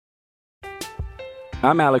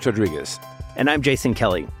I'm Alex Rodriguez. And I'm Jason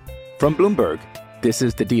Kelly. From Bloomberg, this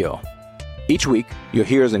is The Deal. Each week, you'll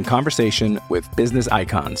hear us in conversation with business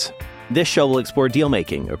icons. This show will explore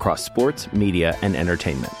deal-making across sports, media, and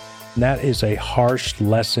entertainment. That is a harsh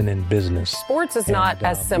lesson in business. Sports is not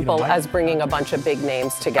as simple as bringing a bunch of big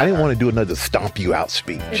names together. I didn't want to do another stomp you out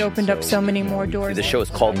speech. It opened up so many more doors. The show is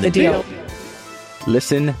called The Deal.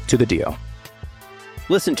 Listen to The Deal.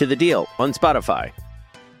 Listen to The Deal on Spotify.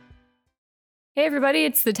 Hey everybody,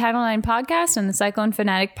 it's the Title IX Podcast and the Cyclone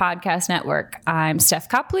Fanatic Podcast Network. I'm Steph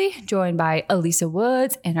Copley, joined by Elisa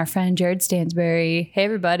Woods and our friend Jared Stansberry. Hey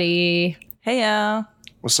everybody. Hey y'all.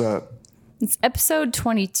 What's up? It's episode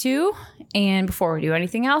 22, and before we do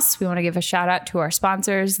anything else, we want to give a shout out to our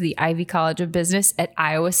sponsors, the Ivy College of Business at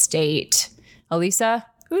Iowa State. Elisa?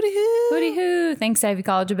 Hooty hoo. Hooty hoo. Thanks, Ivy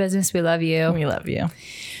College of Business. We love you. We love you.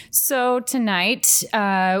 So tonight,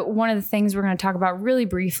 one of the things we're going to talk about really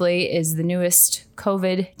briefly is the newest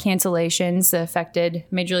COVID cancellations that affected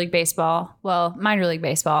Major League Baseball, well, Minor League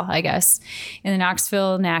Baseball, I guess, in the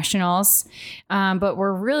Knoxville Nationals. But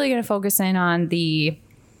we're really going to focus in on the,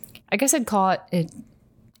 I guess I'd call it an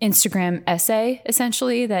Instagram essay,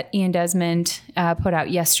 essentially, that Ian Desmond put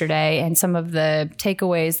out yesterday, and some of the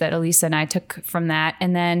takeaways that Elisa and I took from that.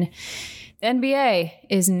 And then the NBA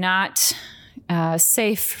is not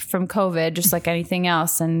safe from COVID, just like anything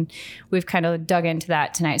else. And we've kind of dug into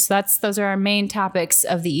that tonight. So those are our main topics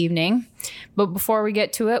of the evening. But before we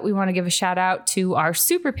get to it, we want to give a shout out to our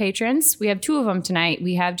super patrons. We have two of them tonight.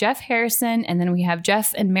 We have Jeff Harrison, and then we have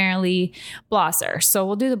Jeff and Marilee Blosser. So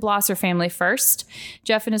we'll do the Blosser family first.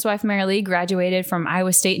 Jeff and his wife Marilee graduated from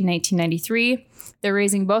Iowa State in 1993. They're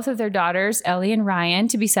raising both of their daughters, Ellie and Ryan,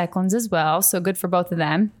 to be Cyclones as well. So good for both of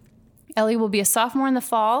them. Ellie will be a sophomore in the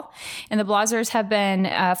fall, and the Blazers have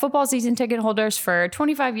been football season ticket holders for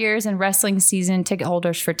 25 years and wrestling season ticket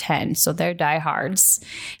holders for 10, so they're diehards.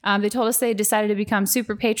 They told us they decided to become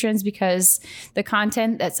super patrons because the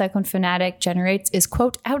content that Cyclone Fanatic generates is,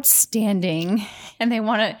 quote, outstanding, and they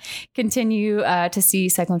want to continue to see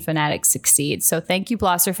Cyclone Fanatic succeed. So thank you,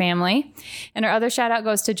 Blosser family. And our other shout out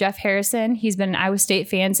goes to Jeff Harrison. He's been an Iowa State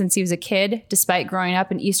fan since he was a kid, despite growing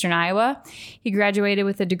up in Eastern Iowa. He graduated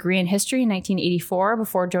with a degree in history in 1984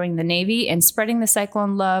 before joining the Navy and spreading the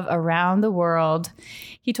Cyclone love around the world.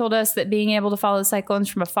 He told us that being able to follow the Cyclones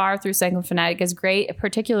from afar through Cyclone Fanatic is great,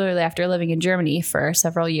 particularly after living in Germany for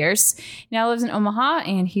several years. He now lives in Omaha,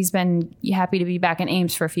 and he's been happy to be back in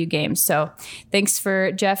Ames for a few games. So thanks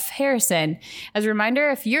for Jeff Harrison. As a reminder,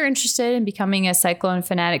 if you're interested in becoming a Cyclone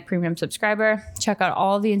Fanatic premium subscriber, check out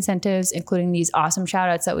all of the incentives, including these awesome shout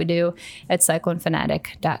outs that we do at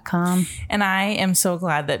cyclonefanatic.com. And I am so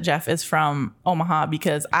glad that Jeff is from Omaha,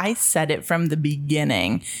 because I said it from the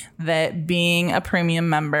beginning that being a premium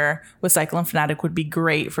member with Cyclone Fanatic would be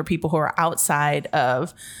great for people who are outside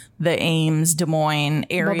of the Ames, Des Moines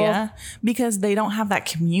area, because they don't have that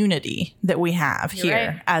community that we have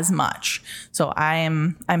here as much. So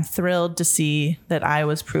I'm thrilled to see that I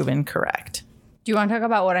was proven correct. Do you want to talk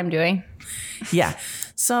about what I'm doing? Yeah.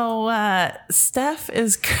 So Steph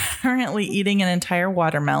is currently eating an entire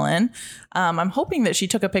watermelon. I'm hoping that she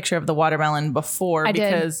took a picture of the watermelon before,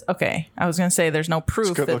 because, okay, I was going to say there's no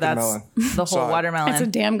proof that that's melon. the whole watermelon. It's a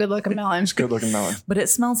damn good looking melon. It's a good looking melon. But it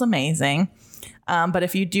smells amazing. But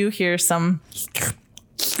if you do hear some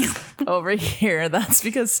over here, that's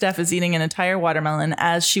because Steph is eating an entire watermelon,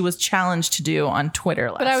 as she was challenged to do on Twitter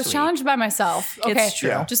last week. But I was challenged by myself. Okay. It's true.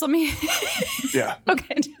 Yeah. Just let me... Yeah.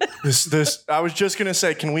 Okay. This. I was just gonna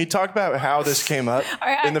say, can we talk about how this came up?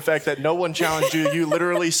 And the fact that no one challenged you. You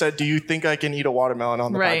literally said, "Do you think I can eat a watermelon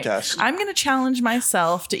on the podcast?" I'm gonna challenge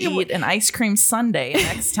myself to eat an ice cream sundae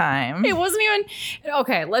next time. It wasn't even...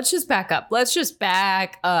 Okay, let's just back up.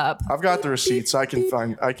 I've got the receipts. I can get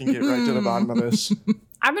right to the bottom of this.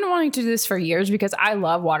 I've been wanting to do this for years because I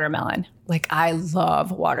love watermelon. Like, I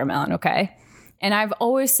love watermelon, okay? And I've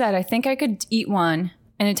always said I think I could eat an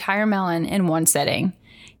entire melon in one sitting.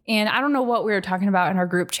 And I don't know what we were talking about in our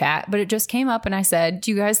group chat, but it just came up and I said, do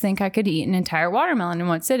you guys think I could eat an entire watermelon in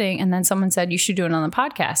one sitting? And then someone said, you should do it on the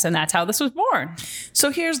podcast. And that's how this was born. So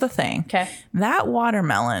here's the thing. Okay. That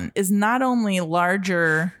watermelon is not only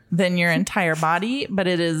larger than your entire body, but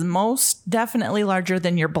it is most definitely larger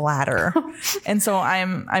than your bladder. And so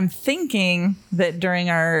I'm thinking that during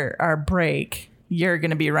our break, you're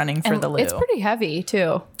going to be running for the loo. It's pretty heavy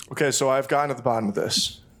too. Okay, so I've gotten to the bottom of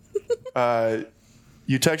this.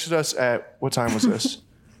 You texted us at, what time was this?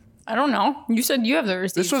 I don't know. You said you have the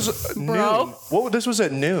receipt. This was noon. This was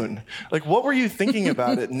at noon. Like, what were you thinking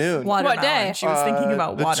about at noon? Watermelon. What day? She was thinking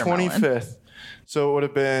about the watermelon. 25th. So it would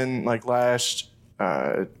have been like last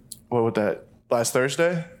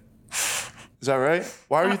Thursday? Is that right?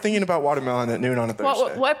 Why are you thinking about watermelon at noon on a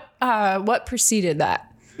Thursday? What preceded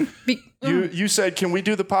that? You said, can we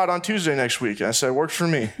do the pod on Tuesday next week? And I said, works for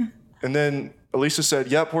me. And then Elisa said,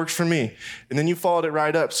 yep, works for me. And then you followed it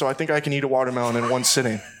right up. So I think I can eat a watermelon in one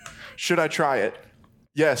sitting. Should I try it?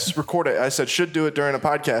 Yes, record it. I said, should do it during a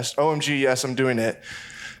podcast. OMG, yes, I'm doing it.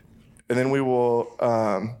 And then we will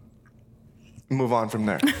move on from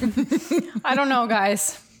there. I don't know,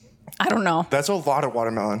 guys. I don't know. That's a lot of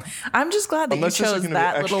watermelon. I'm just glad that you chose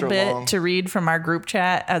that little bit to read from our group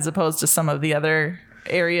chat as opposed to some of the other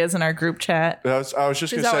areas in our group chat. I was just going to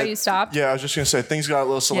say. Is that why you stopped? Yeah, I was just going to say things got a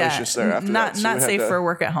little salacious there after that. So not safe for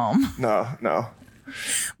work at home. No.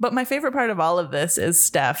 But my favorite part of all of this is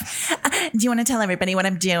Steph. Do you want to tell everybody what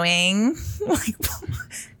I'm doing?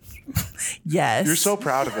 Yes. You're so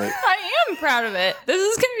proud of it. I am proud of it. This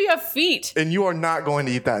is going to be a feat. And you are not going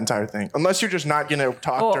to eat that entire thing. Unless you're just not going to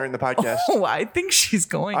talk during the podcast. Oh, I think she's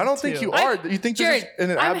going to. I don't think you are. You think Jared, this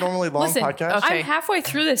is an abnormally long podcast? Okay. I'm halfway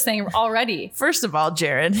through this thing already. First of all,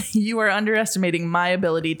 Jared, you are underestimating my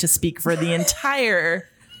ability to speak for the entirety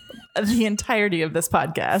of this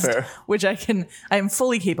podcast. Fair. Which I am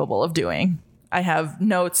fully capable of doing. I have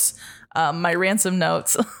notes, my ransom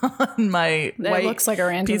notes on my white looks like a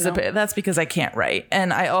ransom piece of paper. That's because I can't write.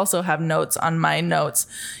 And I also have notes on my notes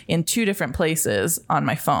in 2 different places on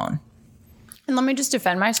my phone. And let me just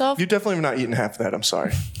defend myself. You definitely have not eaten half of that. I'm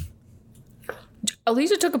sorry.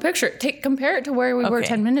 Elisa took a picture. Compare it to where we were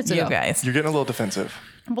 10 minutes ago. You guys. You're getting a little defensive.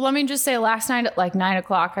 Well, let me just say, last night at like 9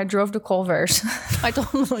 o'clock, I drove to Culver's. And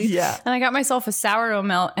I got myself a sourdough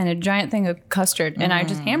melt and a giant thing of custard, and I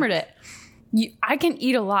just hammered it. I can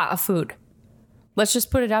eat a lot of food. Let's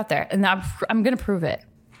just put it out there, and I'm going to prove it.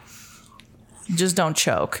 Just don't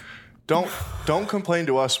choke. Don't complain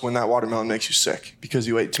to us when that watermelon makes you sick because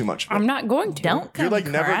you ate too much of it. I'm not going to. Don't come You're like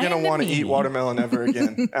never going to want to eat watermelon ever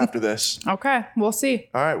again after this. Okay, we'll see.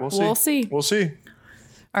 All right, we'll see. We'll see.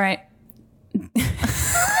 All right.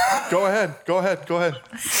 Go ahead.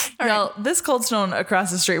 Well, this Cold Stone across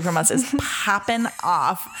the street from us is popping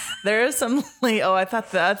off. There are some I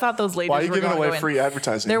thought those ladies were going to go in. Why are you giving away free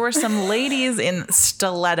advertising? There were some ladies in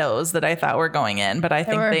stilettos that I thought were going in, but I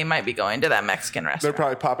think they might be going to that Mexican restaurant. They're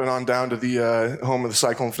probably popping on down to the home of the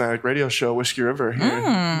Cyclone Fanatic radio show, Whiskey River, here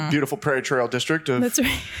in beautiful Prairie Trail district of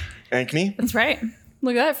Ankeny. That's right.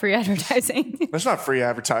 Look at that free advertising. That's not free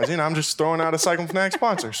advertising. I'm just throwing out a Cyclone Fanatic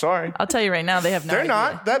sponsor. Sorry. I'll tell you right now, they have no idea. They're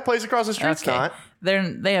not. That place across the street's not.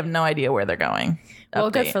 They have no idea where they're going. Well,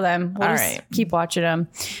 good for them. We'll just keep watching them.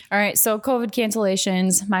 All right. So COVID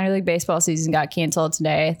cancellations. Minor League Baseball season got canceled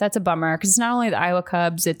today. That's a bummer because it's not only the Iowa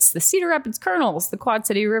Cubs, it's the Cedar Rapids Colonels, the Quad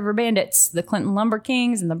City River Bandits, the Clinton Lumber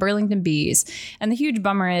Kings, and the Burlington Bees. And the huge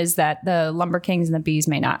bummer is that the Lumber Kings and the Bees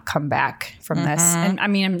may not come back from this. And I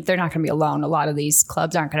mean, they're not going to be alone. A lot of these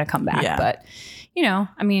clubs aren't going to come back. Yeah. But,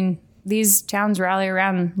 these towns rally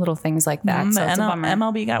around little things like that. So it's a bummer.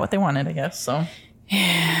 MLB got what they wanted, I guess. So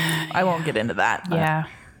I won't get into that. But.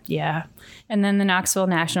 Yeah. And then the Knoxville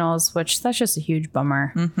Nationals, which that's just a huge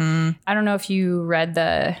bummer. Mm-hmm. I don't know if you read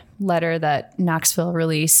the letter that Knoxville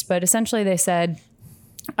released, but essentially they said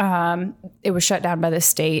it was shut down by the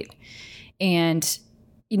state. And,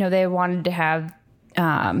 they wanted to have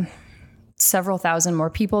several thousand more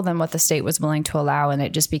people than what the state was willing to allow. And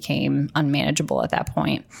it just became unmanageable at that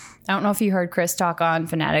point. I don't know if you heard Chris talk on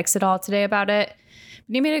Fanatics at all today about it,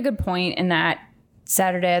 but he made a good point in that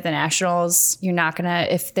Saturday at the Nationals, you're not going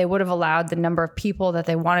to, if they would have allowed the number of people that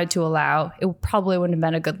they wanted to allow, it probably wouldn't have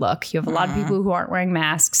been a good look. You have a lot of people who aren't wearing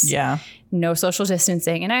masks. Yeah. No social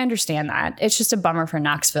distancing. And I understand that. It's just a bummer for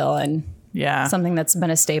Knoxville and something that's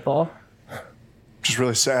been a staple. Just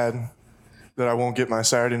really sad that I won't get my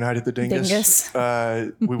Saturday night at the Dingus.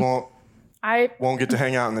 We won't get to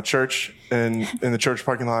hang out in the church and in the church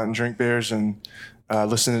parking lot and drink beers and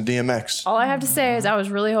listen to DMX. All I have to say is I was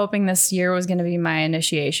really hoping this year was going to be my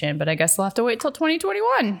initiation, but I guess I'll have to wait till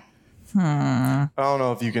 2021. I don't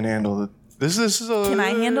know if you can handle it. This is a. Can I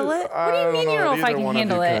handle it? What do you mean you don't know if I can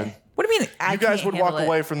handle it? What do you mean? You guys would walk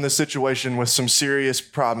away from this situation with some serious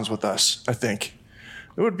problems with us. I think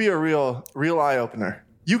it would be a real eye opener.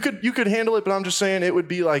 You could handle it, but I'm just saying it would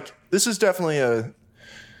be like this is definitely a.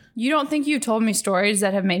 You don't think you told me stories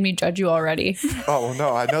that have made me judge you already? Oh, well,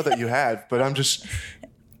 no, I know that you have, but I'm just.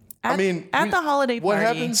 At the holiday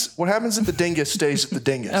party. What happens at the Dingus stays at the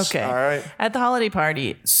Dingus. Okay. All right. At the holiday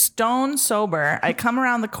party, stone sober, I come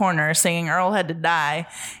around the corner singing Earl Had to Die,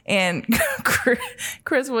 and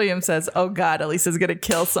Chris Williams says, "Oh God, Elisa's gonna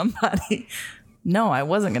kill somebody." No, I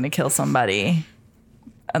wasn't gonna kill somebody,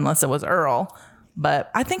 unless it was Earl.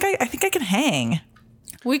 But I think I can hang.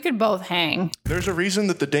 We could both hang. There's a reason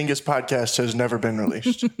that the Dingus podcast has never been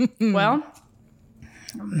released. Well,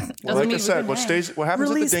 Well, like I said, what happens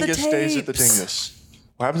Release at the the dingus stays at the tapes. dingus.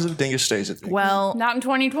 What happens at the dingus stays at the dingus. Well, Not in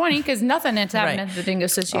 2020 because nothing has happened Right. at the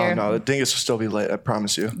Dingus this year. Oh, no, the dingus will still be late, I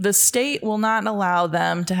promise you. the state will not allow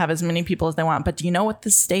them to have as many people as they want. But do you know what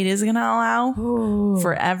the state is going to allow?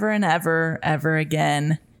 Forever and ever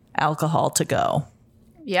again, alcohol to go.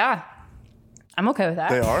 Yeah. I'm okay with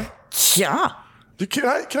that. They are? Yeah. Can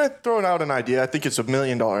I throw out an idea? I think it's $1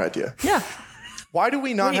 million idea. Yeah. Why do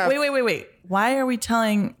we not have... Wait. Why are we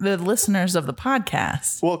telling the listeners of the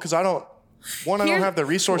podcast? Well, because I don't have the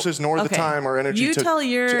resources nor the time or energy You to tell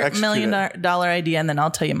your to execute $1 million it. idea, and then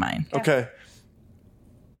I'll tell you mine. Okay.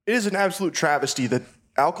 It is an absolute travesty that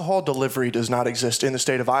alcohol delivery does not exist in the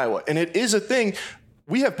state of Iowa. And it is a thing.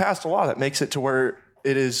 We have passed a law that makes it to where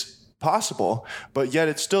it is possible, but yet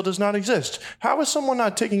it still does not exist. How is someone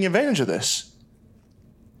not taking advantage of this?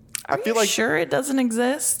 I feel like Sure it doesn't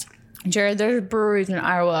exist? Jared, there's breweries in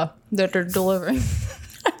Iowa that are delivering.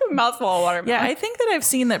 Mouthful of water. Yeah, I think that I've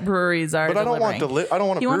seen that breweries are But I don't want delivering. I don't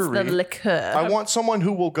want a He brewery. wants the liquor. I want someone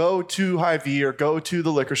who will go to Hy-Vee or go to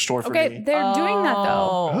the liquor store for Okay, me. they're doing that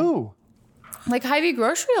though. Who? Like Hy-Vee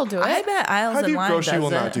Grocery will do it. I bet Isles Hy-Vee and Line Grocery does will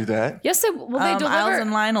it. not do that. Yes, they deliver. Isles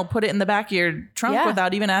and Line will put it in the back of your trunk Yeah.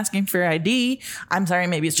 without even asking for your ID. I'm sorry,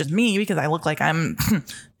 maybe it's just me because I look like I'm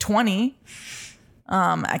 20.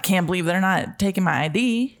 I can't believe they're not taking my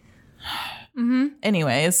ID.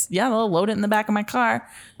 Anyways, yeah, they'll load it in the back of my car.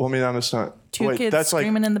 Well, I mean, that's not. Two wait, kids that's like,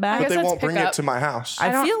 screaming in the back. But guess they that's won't bring it pickup. to my house.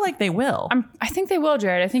 I feel like they will. I think they will,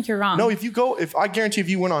 Jared. I think you're wrong. No, if I guarantee if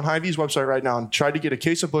you went on Hy-Vee's website right now and tried to get a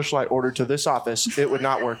case of Busch Light ordered to this office, it would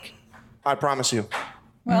not work. I promise you.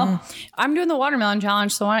 Well, I'm doing the watermelon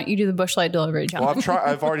challenge, so why don't you do the Busch Light delivery challenge? Well,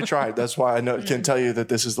 I've already tried. That's why I can tell you that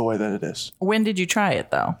this is the way that it is. When did you try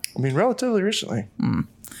it though? I mean, relatively recently.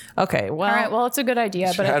 Okay, well, All right, well, it's a good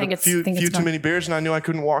idea, but I had think a it's few it's too many beers, and I knew I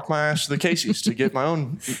couldn't walk my ass to the Casey's to get my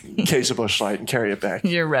own case of Busch Light and carry it back.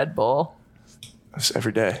 your Red Bull. That's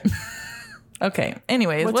every day. Okay.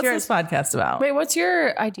 Anyways, what's yours? this podcast about? Wait, what's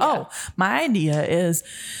your idea? Oh, my idea is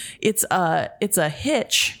it's a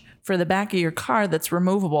hitch for the back of your car that's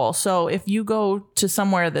removable. So if you go to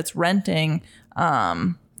somewhere that's renting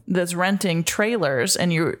trailers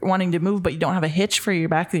and you're wanting to move but you don't have a hitch for your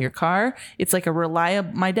back of your car, it's like a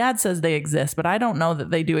reliable. My dad says they exist, but I don't know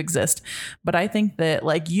that they do exist. But I think that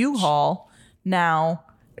like U-Haul now,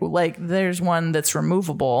 like there's one that's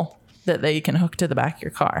removable that they can hook to the back of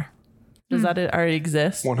your car. Does that already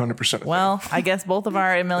exist? 100%. Well, I guess both of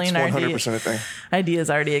our million 100% a thing. ideas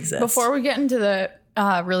already exist. Before we get into the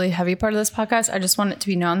really heavy part of this podcast, I just want it to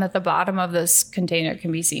be known that the bottom of this container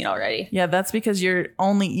can be seen already. Yeah, that's because you're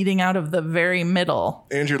only eating out of the very middle.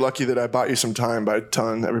 And you're lucky that I bought you some time by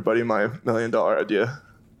telling everybody my $1 million idea.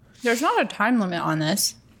 There's not a time limit on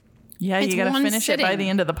this. Yeah, It's you got to one finish it by sitting. the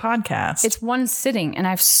end of the podcast. It's one sitting, and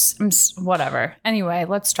whatever. Anyway,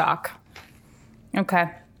 let's talk. Okay.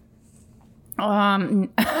 I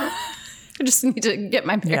just need to get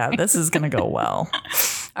my bearings. yeah, this is going to go well.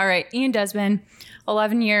 All right, Ian Desmond,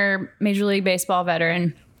 11-year Major League Baseball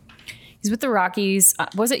veteran. He's with the Rockies.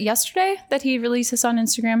 Was it yesterday that he released this on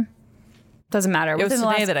Instagram? Doesn't matter. It was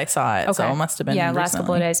today that I saw it, so it must have been last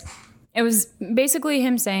couple of days. It was basically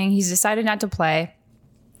him saying he's decided not to play.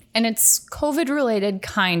 And it's COVID related,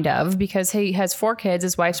 kind of, because he has 4 kids,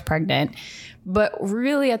 his wife's pregnant. But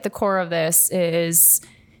really at the core of this is,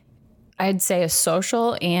 I'd say, a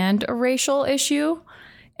social and a racial issue.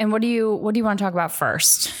 And what do you want to talk about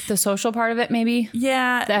first? The social part of it, maybe?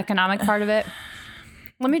 Yeah. The economic part of it?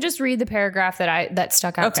 Let me just read the paragraph that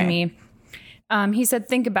stuck out to me. He said,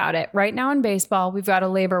 think about it. Right now in baseball, we've got a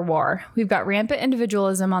labor war. We've got rampant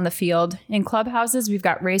individualism on the field. In clubhouses, we've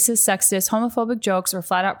got racist, sexist, homophobic jokes or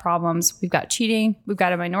flat out problems. We've got cheating. We've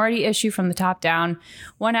got a minority issue from the top down.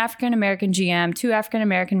 1 African-American GM, 2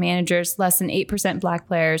 African-American managers, less than 8% black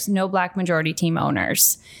players, no black majority team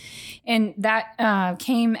owners. And that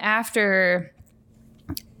came after,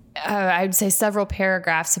 I would say, several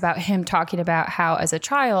paragraphs about him talking about how, as a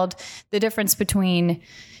child, the difference between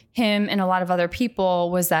him and a lot of other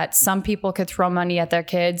people was that some people could throw money at their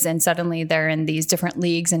kids and suddenly they're in these different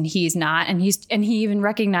leagues and he's not. And he even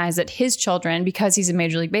recognized that his children, because he's a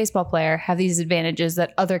Major League Baseball player, have these advantages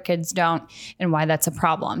that other kids don't, and why that's a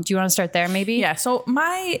problem. Do you want to start there maybe? Yeah. So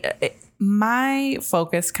my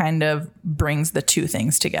focus kind of brings the two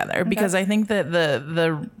things together because I think that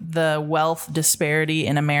the wealth disparity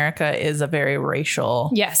in America is a very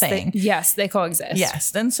racial thing. They coexist.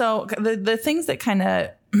 Yes. And so the things that kind of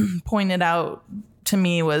pointed out to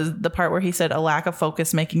me was the part where he said a lack of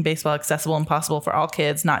focus making baseball accessible and possible for all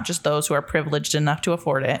kids, not just those who are privileged enough to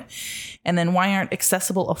afford it. And then why aren't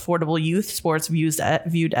accessible, affordable youth sports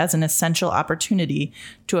viewed as an essential opportunity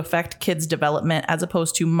to affect kids' development as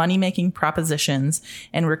opposed to money-making propositions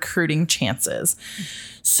and recruiting chances?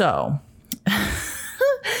 So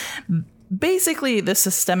basically the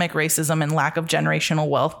systemic racism and lack of generational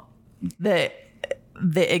wealth that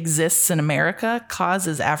exists in America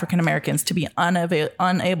causes African Americans to be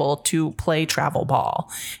unable to play travel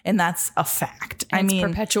ball. And that's a fact. It's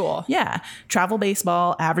perpetual. Yeah. Travel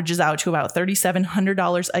baseball averages out to about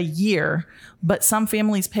 $3,700 a year, but some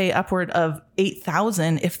families pay upward of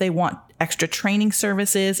 $8,000 if they want extra training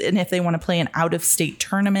services and if they want to play in out-of-state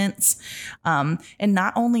tournaments. And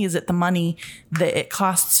not only is it the money that it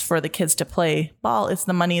costs for the kids to play ball, it's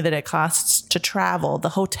the money that it costs to travel, the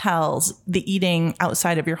hotels, the eating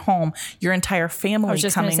outside of your home, your entire family I was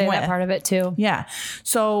just coming going to say with. that part of it too. Yeah.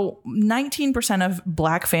 So 19% of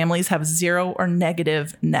Black families have zero or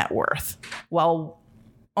negative net worth, while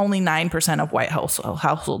only 9% of white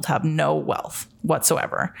households have no wealth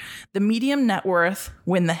whatsoever. The median net worth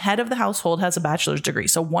when the head of the household has a bachelor's degree.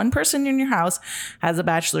 So one person in your house has a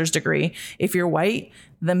bachelor's degree. If you're white,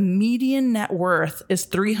 the median net worth is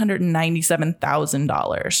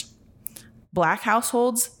 $397,000. Black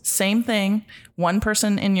households, same thing. One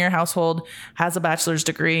person in your household has a bachelor's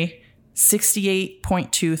degree,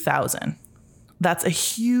 $68,200. That's a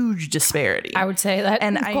huge disparity. I would say that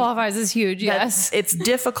qualifies as huge. Yes. It's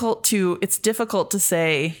difficult to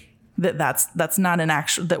say that's not an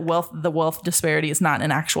actual, the wealth disparity is not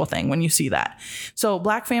an actual thing when you see that. So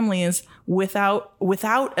Black families without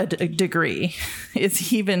a degree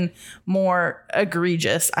is even more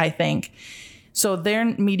egregious, I think. So their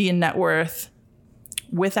median net worth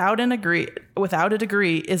without a degree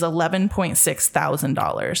is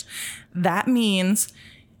 $11,600. That means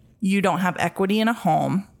you don't have equity in a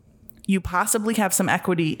home. You possibly have some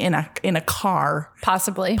equity in a car.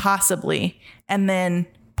 Possibly. And then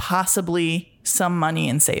possibly some money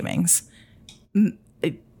in savings.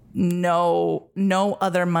 No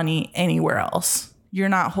other money anywhere else. You're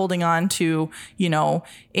not holding on to,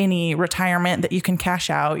 any retirement that you can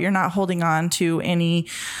cash out. You're not holding on to any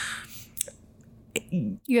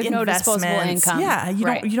you have no disposable income. Yeah,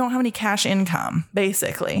 you don't have any cash income,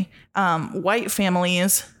 basically. White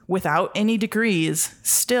families without any degrees,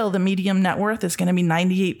 still the median net worth is going to be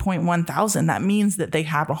 $98,100. That means that they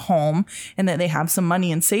have a home and that they have some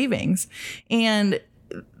money in savings. And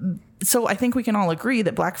so I think we can all agree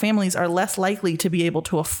that Black families are less likely to be able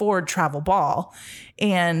to afford travel ball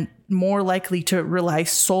and more likely to rely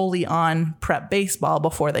solely on prep baseball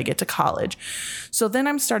before they get to college. So then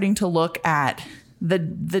I'm starting to look at the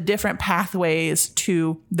different pathways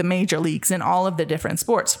to the major leagues in all of the different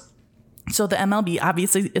sports. So the MLB,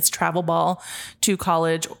 obviously it's travel ball to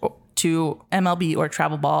college to MLB or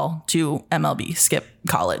travel ball to MLB, skip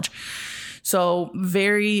college. So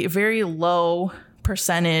very, very low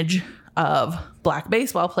percentage of Black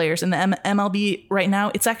baseball players in the MLB right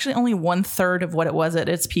now. It's actually only 1/3 of what it was at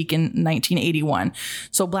its peak in 1981.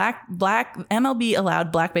 So Black MLB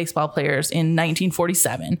allowed Black baseball players in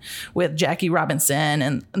 1947 with Jackie Robinson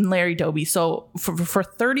and Larry Doby. So for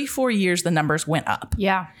 34 years, the numbers went up.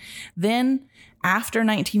 Yeah. Then after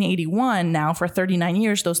 1981, now for 39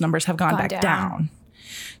 years, those numbers have gone back down.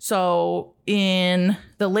 So in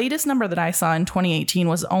the latest number that I saw in 2018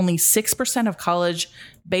 was only 6% of college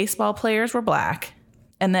baseball players were Black.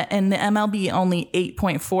 And the MLB, only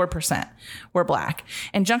 8.4% were Black.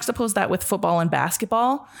 And juxtapose that with football and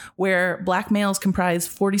basketball, where Black males comprise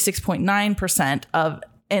 46.9% of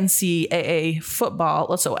NCAA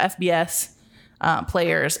football, so FBS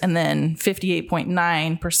players, and then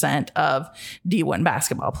 58.9% of D1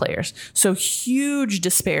 basketball players. So huge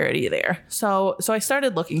disparity there. So I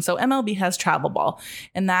started looking. So MLB has travel ball,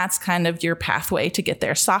 and that's kind of your pathway to get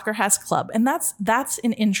there. Soccer has club, and that's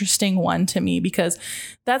an interesting one to me because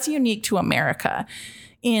that's unique to America.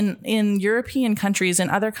 In European countries and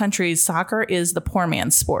other countries, soccer is the poor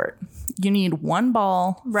man's sport. You need one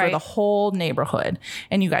ball for the whole neighborhood,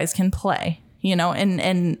 and you guys can play,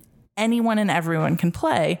 and anyone and everyone can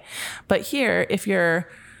play. But here, if you're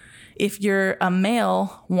a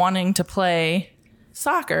male wanting to play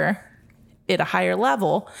soccer at a higher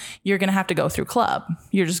level, you're going to have to go through club.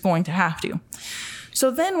 You're just going to have to.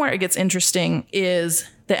 So then where it gets interesting is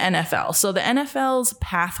the NFL. So the NFL's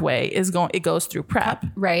pathway it goes through prep.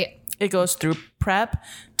 Right. It goes through prep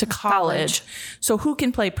to college. So who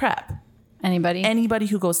can play prep? Anybody. Anybody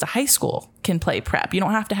who goes to high school can play prep. You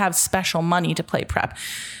don't have to have special money to play prep.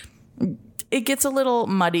 It gets a little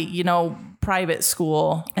muddy, private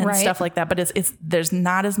school and stuff like that. But there's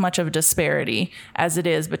not as much of a disparity as it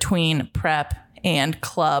is between prep and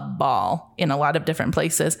club ball in a lot of different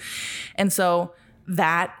places. And so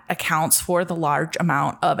that accounts for the large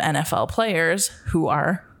amount of NFL players who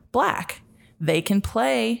are Black. They can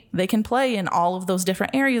play in all of those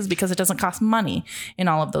different areas because it doesn't cost money in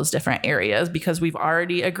all of those different areas, because we've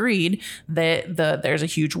already agreed that there's a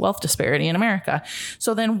huge wealth disparity in America.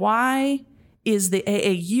 So then why is the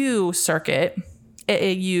AAU circuit,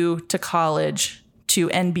 AAU to college to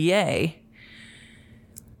NBA,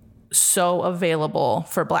 so available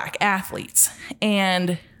for Black athletes?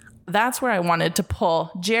 And that's where I wanted to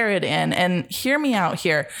pull Jared in, and hear me out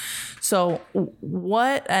here. So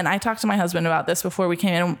and I talked to my husband about this before we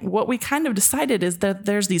came in, what we kind of decided is that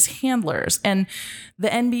there's these handlers, and the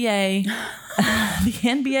NBA, the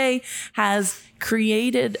NBA has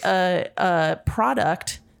created a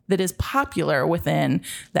product that is popular within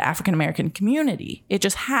the African-American community. It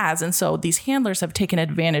just has. And so these handlers have taken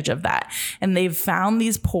advantage of that, and they've found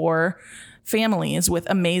these poor families with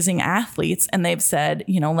amazing athletes, and they've said,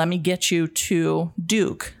 let me get you to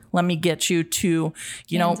Duke. Let me get you to,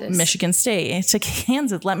 Michigan State, to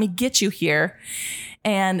Kansas. Let me get you here.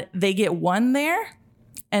 And they get one there.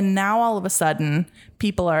 And now all of a sudden,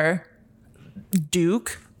 people are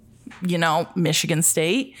Duke, Michigan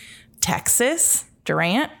State, Texas,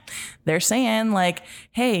 Durant. They're saying like,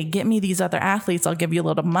 hey, get me these other athletes. I'll give you a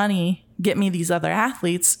little money. Get me these other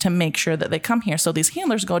athletes to make sure that they come here. So these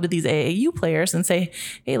handlers go to these AAU players and say,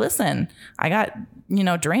 hey, listen, I got,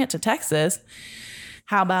 Durant to Texas.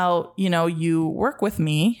 How about, you work with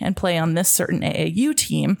me and play on this certain AAU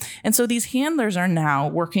team? And so these handlers are now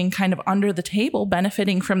working kind of under the table,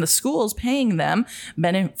 benefiting from the schools paying them,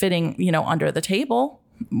 benefiting, under the table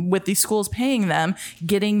with these schools paying them,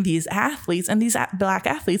 getting these athletes, and these Black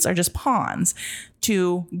athletes are just pawns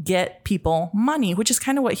to get people money, which is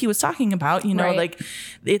kind of what he was talking about, like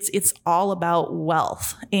it's all about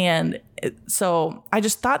wealth. And so I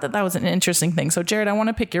just thought that was an interesting thing. So Jared, I want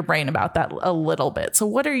to pick your brain about that a little bit. So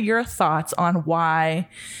what are your thoughts on why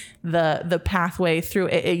the pathway through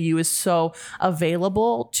AAU is so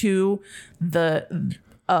available to the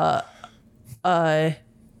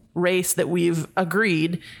race that we've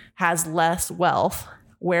agreed has less wealth,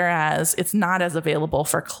 whereas it's not as available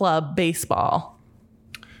for club baseball?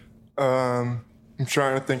 I'm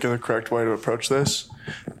trying to think of the correct way to approach this.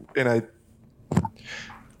 And I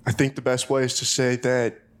think the best way is to say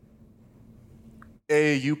that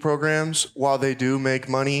AAU programs, while they do make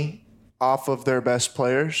money off of their best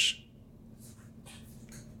players,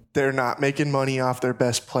 they're not making money off their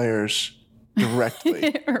best players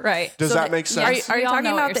directly. Right. Does that make sense? Are you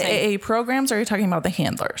talking about the AAU programs, or are you talking about the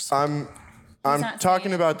handlers? I'm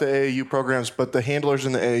talking about the AAU programs, but the handlers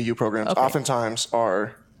in the AAU programs oftentimes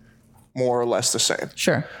are more or less the same.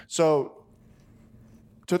 Sure. So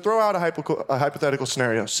to throw out a hypothetical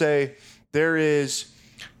scenario, say there is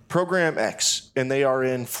program X and they are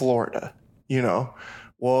in Florida,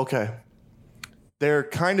 well, okay. They're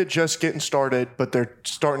kind of just getting started, but they're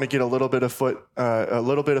starting to get a little bit of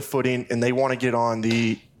footing, and they want to get on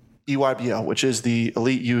the EYBL, which is the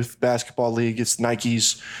Elite Youth Basketball League. It's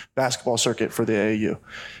Nike's basketball circuit for the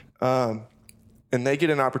AAU. And they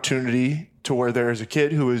get an opportunity to where there is a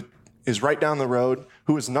kid who is right down the road,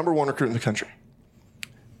 who is the number one recruit in the country.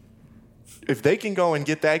 If they can go and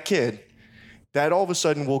get that kid, that all of a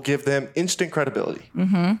sudden will give them instant credibility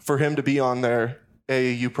for him to be on their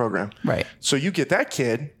AAU program. Right. So you get that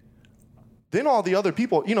kid, then all the other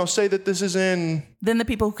people, say that this is in... Then the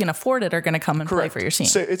people who can afford it are going to come and play for your team.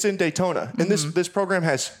 Say it's in Daytona. And this program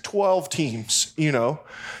has 12 teams,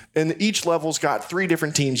 and each level's got 3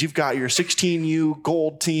 different teams. You've got your 16U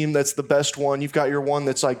gold team that's the best one. You've got your one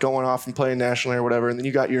that's like going off and playing nationally or whatever. And then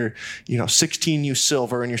you got your, 16U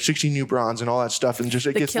silver and your 16U bronze and all that stuff. And just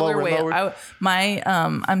it gets lower and lower. My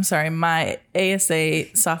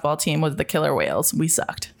ASA softball team was the Killer Whales. We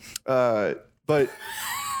sucked. But...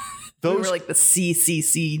 we were like the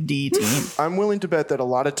CCCD team. I'm willing to bet that a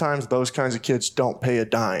lot of times those kinds of kids don't pay a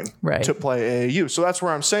dime to play AAU. So that's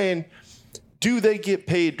where I'm saying, do they get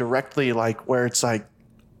paid directly, like where it's like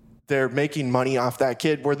they're making money off that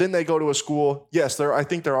kid, where then they go to a school? Yes, I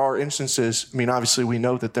think there are instances. I mean, obviously we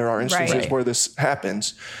know that there are instances where this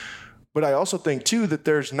happens. But I also think too that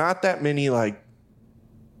there's not that many I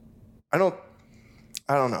don't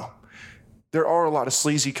know. There are a lot of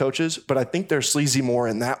sleazy coaches, but I think they're sleazy more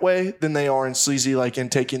in that way than they are in sleazy like in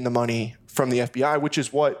taking the money from the FBI, which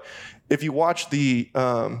is what, if you watch the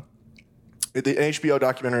HBO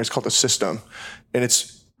documentary, it's called The System, and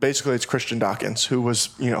it's basically it's Christian Dawkins, who was,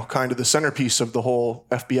 kind of the centerpiece of the whole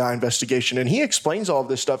FBI investigation. And he explains all of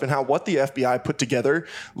this stuff and how what the FBI put together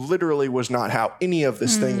literally was not how any of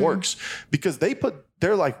this thing works, because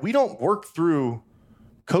they're like, we don't work through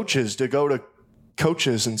coaches to go to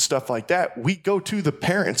coaches and stuff like that. We go to the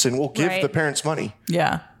parents and we'll give the parents money.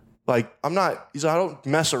 Yeah. Like, I don't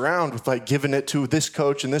mess around with like giving it to this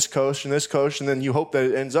coach and this coach and this coach, and then you hope that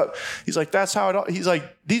it ends up. He's like, that's how he's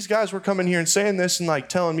like, these guys were coming here and saying this and like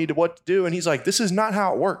telling me what to do. And he's like, this is not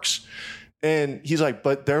how it works. And he's like,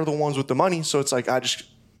 but they're the ones with the money. So it's like, I just,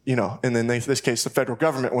 and then in this case, the federal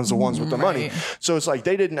government was the ones with the money. So it's like,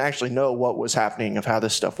 they didn't actually know what was happening of how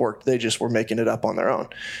this stuff worked. They just were making it up on their own.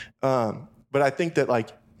 But I think that like,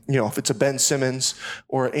 if it's a Ben Simmons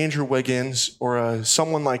or an Andrew Wiggins or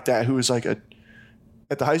someone like that who is like at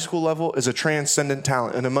the high school level is a transcendent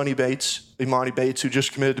talent, and Imani Bates, who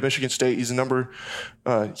just committed to Michigan State,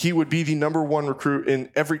 he would be the number one recruit in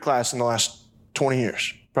every class in the last 20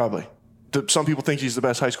 years, probably. Some people think he's the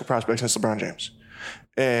best high school prospect since LeBron James.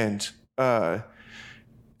 And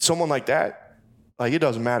someone like that, like, it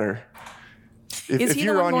doesn't matter. Is he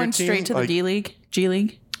the one going straight to the D-League,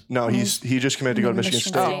 G-League? No, he just committed to go to Michigan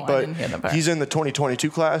State, but he's in the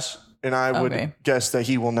 2022 class, and I would guess that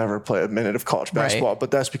he will never play a minute of college basketball.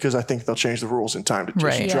 But that's because I think they'll change the rules in time to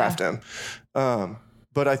just draft him.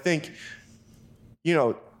 But I think,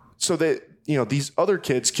 so that these other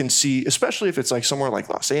kids can see, especially if it's like somewhere like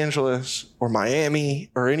Los Angeles or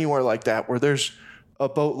Miami or anywhere like that where there's a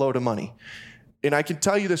boatload of money. And I can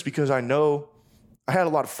tell you this because I know. I had a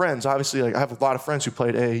lot of friends, obviously, like I have a lot of friends who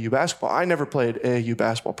played AAU basketball. I never played AAU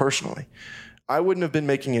basketball personally. I wouldn't have been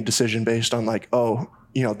making a decision based on like,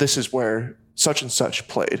 this is where such and such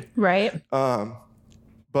played. Right.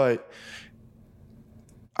 But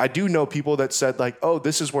I do know people that said like, oh,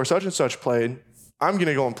 this is where such and such played. I'm going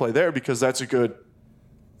to go and play there because that's a good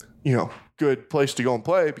place to go and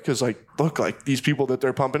play because like, look, like these people that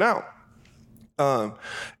they're pumping out. And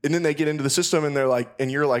then they get into the system and they're like,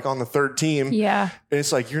 and you're like on the third team. Yeah. And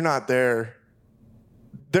it's like, you're not there.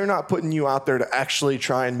 They're not putting you out there to actually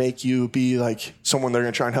try and make you be like someone they're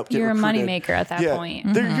going to try and help get You're recruited. A moneymaker at that point.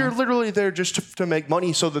 You're literally there just to make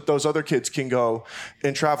money so that those other kids can go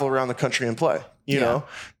and travel around the country and play, you know?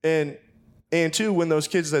 And two, when those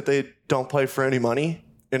kids that they don't play for any money,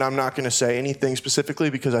 and I'm not going to say anything specifically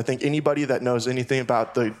because I think anybody that knows anything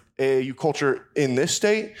about the AAU culture in this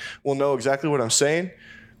state will know exactly what I'm saying.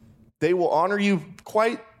 They will honor you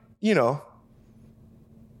quite, in a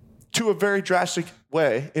very drastic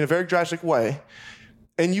way,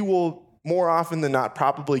 and you will more often than not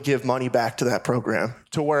probably give money back to that program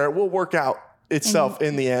to where it will work out itself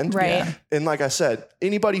in the end. Right. Yeah. And like I said,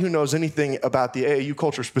 anybody who knows anything about the AAU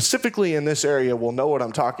culture specifically in this area will know what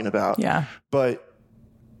I'm talking about. Yeah. But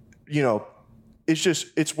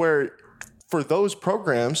it's where for those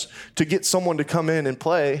programs to get someone to come in and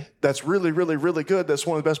play that's really, really, really good, that's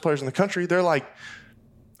one of the best players in the country, they're like,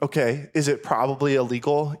 okay, is it probably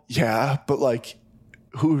illegal? Yeah, but like,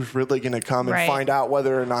 who's really going to come and find out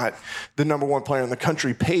whether or not the number one player in the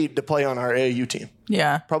country paid to play on our AAU team?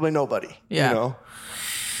 Yeah. Probably nobody,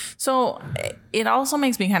 So it also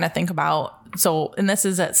makes me kind of think about, and this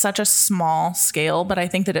is at such a small scale, but I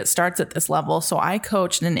think that it starts at this level. So I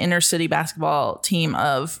coached an inner city basketball team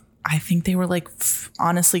of, I think they were like,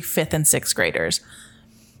 honestly, 5th and 6th graders,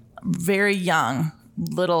 very young,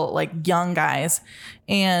 little like young guys.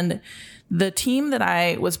 And the team that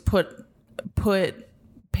I was put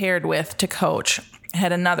paired with to coach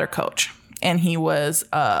had another coach, and he was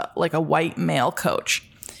like a white male coach.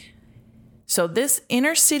 So this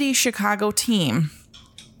inner city Chicago team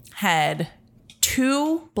had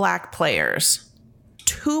two black players,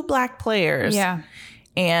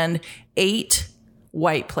 and 8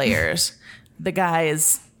 white players. The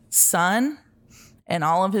guy's son and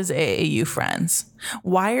all of his AAU friends.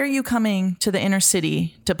 Why are you coming to the inner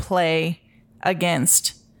city to play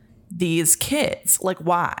against these kids? Like,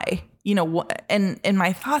 why? And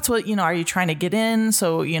my thoughts were, are you trying to get in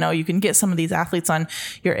so, you can get some of these athletes on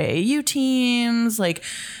your AAU teams? Like,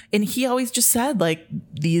 and he always just said, like,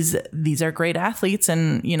 these are great athletes,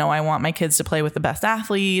 and, I want my kids to play with the best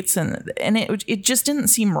athletes. And it just didn't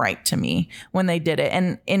seem right to me when they did it.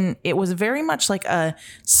 And it was very much like a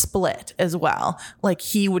split as well. Like,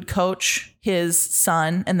 he would coach his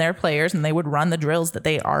son and their players, and they would run the drills that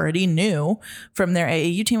they already knew from their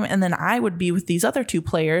AAU team. And then I would be with these other two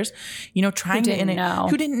players, trying to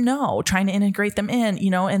integrate them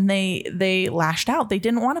in, and they lashed out. They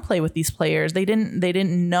didn't want to play with these players. They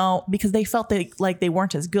didn't know, because they felt like they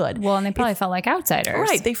weren't as good. Well, and they probably felt like outsiders.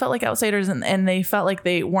 Right. They felt like outsiders, and they felt like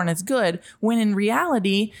they weren't as good, when in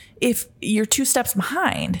reality, if you're 2 steps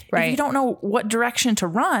behind, right, if you don't know what direction to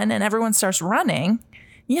run and everyone starts running,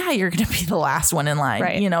 you're going to be the last one in line,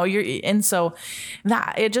 right. And so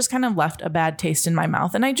that it just kind of left a bad taste in my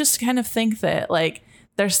mouth. And I just kind of think that like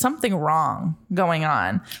there's something wrong going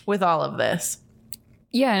on with all of this.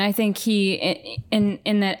 Yeah, and I think he,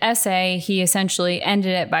 in that essay, he essentially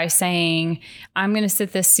ended it by saying, I'm going to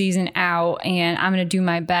sit this season out and I'm going to do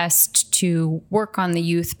my best to work on the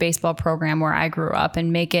youth baseball program where I grew up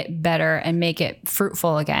and make it better and make it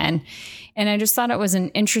fruitful again. And I just thought it was an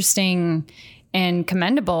interesting and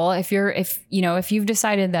commendable if you've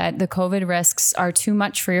decided that the COVID risks are too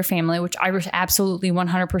much for your family, which I absolutely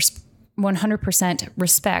 100%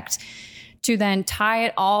 respect, to then tie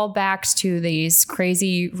it all back to these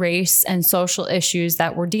crazy race and social issues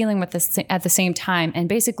that we're dealing with at the same time, and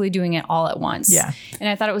basically doing it all at once. Yeah. And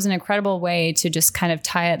I thought it was an incredible way to just kind of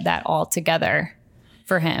tie that all together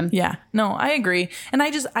for him. Yeah, no, I agree. And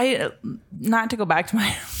I not to go back to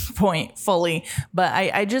my point fully, but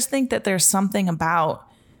I just think that there's something about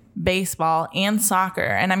baseball and soccer,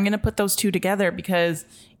 and I'm going to put those two together because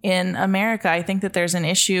in America, I think that there's an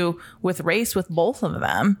issue with race with both of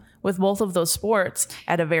them, with both of those sports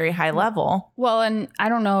at a very high level. Well, and I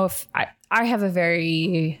don't know if I have a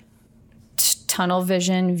very tunnel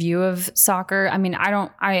vision view of soccer. I mean,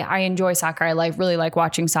 I enjoy soccer. I really like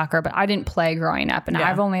watching soccer, but I didn't play growing up. And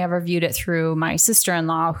I've only ever viewed it through my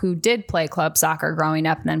sister-in-law, who did play club soccer growing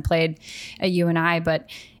up and then played at UNI. But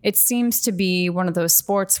it seems to be one of those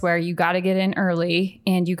sports where you got to get in early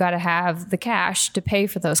and you got to have the cash to pay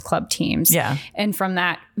for those club teams. Yeah. And from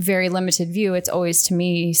that very limited view, it's always to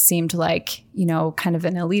me seemed like, kind of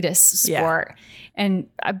an elitist sport. Yeah. And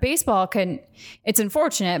baseball it's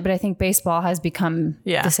unfortunate, but I think baseball has become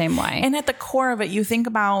the same way. And at the core of it, you think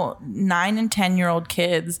about 9 and 10-year-old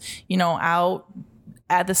kids, out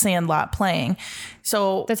at the sandlot playing.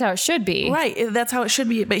 So that's how it should be. Right. That's how it should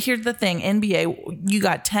be. But here's the thing. NBA, you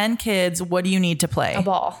got 10 kids. What do you need to play? A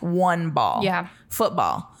ball. 1 ball. Yeah.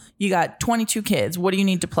 Football. You got 22 kids. What do you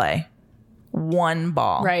need to play? 1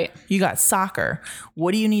 ball. Right. You got soccer.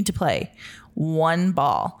 What do you need to play? 1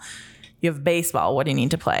 ball. You have baseball. What do you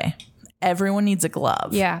need to play? Everyone needs a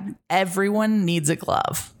glove. Yeah. Everyone needs a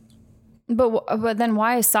glove. But then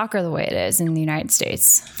why is soccer the way it is in the United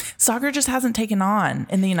States? Soccer just hasn't taken on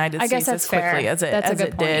in the United States as quickly as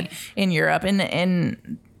it did in Europe.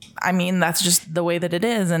 And I mean, that's just the way that it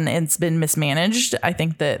is. And it's been mismanaged. I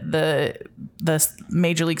think that the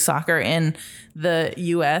Major League Soccer in the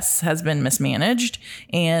US has been mismanaged,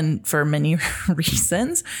 and for many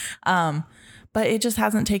reasons. But it just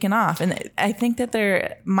hasn't taken off. And I think that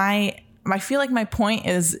I feel like my point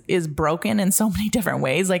is broken in so many different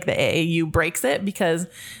ways. Like the AAU breaks it because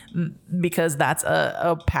that's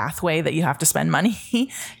a pathway that you have to spend money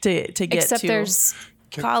to get Except to there's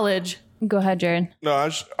college. Go ahead, Jared. No, I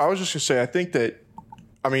was just gonna say, I think that,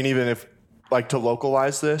 even if to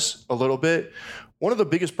localize this a little bit, one of the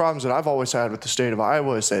biggest problems that I've always had with the state of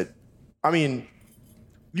Iowa is that,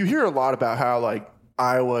 you hear a lot about how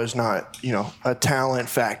Iowa is not, a talent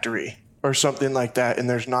factory or something like that, and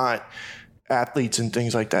there's not athletes and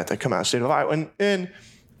things like that come out of the state of Iowa. And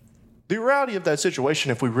the reality of that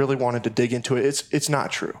situation, if we really wanted to dig into it, it's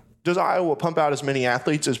not true. Does Iowa pump out as many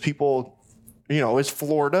athletes as people, is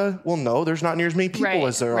Florida? Well, no, there's not near as many people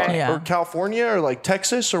as there are. Yeah. Or California or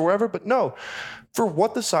Texas or wherever. But no, for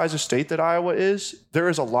what the size of state that Iowa is, there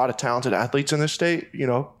is a lot of talented athletes in this state,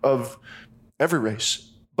 of every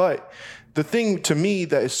race. But the thing to me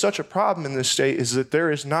that is such a problem in this state is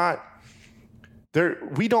that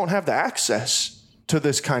we don't have the access to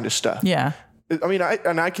this kind of stuff. Yeah.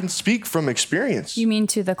 I can speak from experience. You mean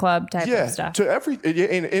to the club type of stuff? To every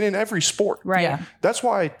in every sport. Right. Yeah. That's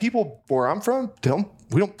why people where I'm from,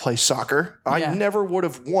 we don't play soccer. I never would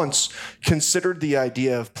have once considered the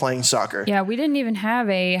idea of playing soccer. Yeah, we didn't even have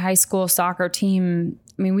a high school soccer team.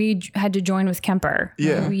 We had to join with Kemper.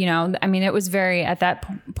 Yeah. It was very, at that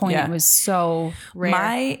point, it was so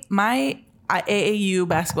rare. My AAU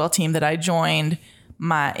basketball team that I joined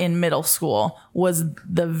in middle school was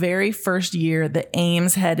the very first year that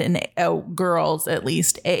Ames had girls, at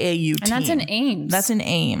least, AAU team. And that's in Ames. That's in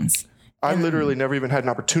Ames. I literally never even had an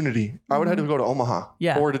opportunity. I would have had to go to Omaha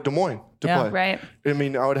or to Des Moines to play. Right. I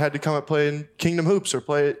mean, I would have had to come and play in Kingdom Hoops or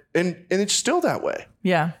play it. And it's still that way.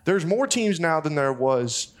 Yeah. There's more teams now than there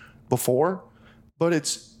was before, but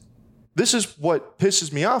this is what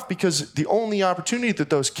pisses me off, because the only opportunity that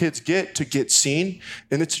those kids get to get seen,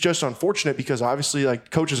 and it's just unfortunate because obviously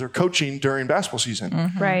like coaches are coaching during basketball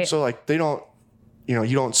season. Right. So like they don't,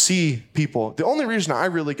 you don't see people. The only reason I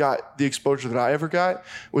really got the exposure that I ever got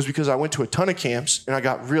was because I went to a ton of camps and I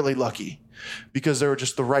got really lucky because there were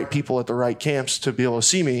just the right people at the right camps to be able to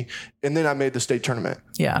see me. And then I made the state tournament.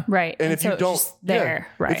 Yeah. Right. And if so you it's don't, just there,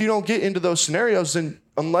 right. if you don't get into those scenarios, then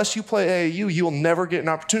unless you play AAU, you will never get an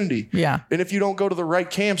opportunity. Yeah. And if you don't go to the right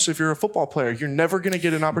camps, if you're a football player, you're never going to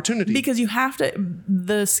get an opportunity. Because you have to,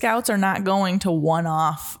 the scouts are not going to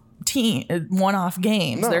one-off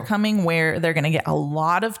games. No. They're coming where they're going to get a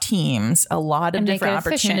lot of teams, a lot of And make different it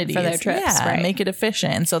efficient opportunities for their trips, yeah, right. make it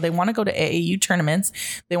efficient. And so they want to go to AAU tournaments.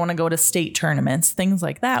 They want to go to state tournaments, things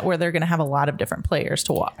like that, where they're going to have a lot of different players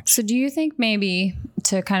to watch. So do you think, maybe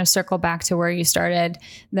to kind of circle back to where you started,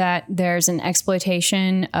 that there's an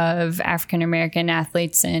exploitation of African-American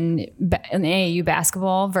athletes in AAU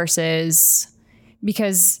basketball versus,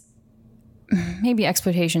 because maybe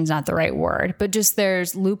exploitation is not the right word, but just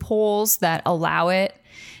there's loopholes that allow it,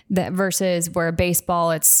 that versus where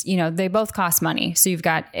baseball, it's, they both cost money. So you've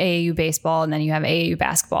got AAU baseball and then you have AAU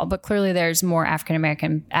basketball, but clearly there's more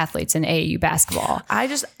African-American athletes in AAU basketball.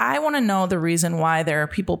 I want to know the reason why there are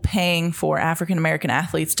people paying for African-American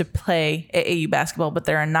athletes to play AAU basketball, but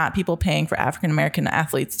there are not people paying for African-American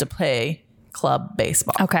athletes to play club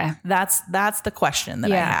baseball. Okay. That's the question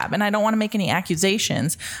that I have. And I don't want to make any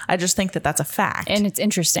accusations. I just think that that's a fact. And it's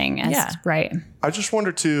interesting. Right. I just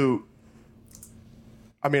wonder too,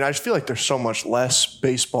 I mean, I just feel like there's so much less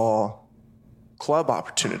baseball club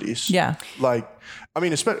opportunities. Yeah. Like, I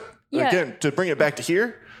mean, again, to bring it back to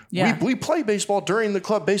here, we play baseball during the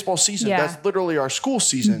club baseball season. Yeah. That's literally our school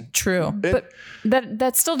season. True. But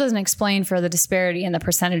that still doesn't explain for the disparity in the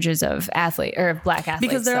percentages of black athletes.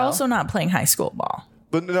 Because they're also not playing high school ball.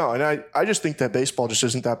 But no, and I just think that baseball just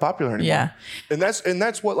isn't that popular anymore. Yeah. And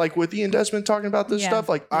that's what, like with Ian Desmond talking about this stuff,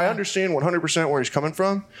 like I understand 100% where he's coming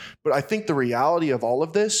from, but I think the reality of all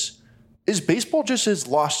of this is baseball just has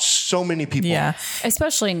lost so many people. Yeah.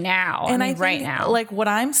 Especially now. And I mean, think, right now. like what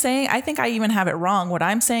I'm saying, I think I even have it wrong. What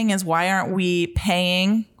I'm saying is, why aren't we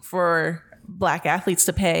paying for black athletes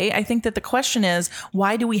to pay? I think that the question is,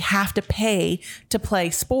 why do we have to pay to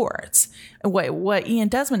play sports? What Ian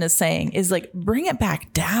Desmond is saying is like, bring it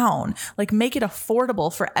back down, like make it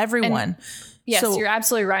affordable for everyone. Yes, you're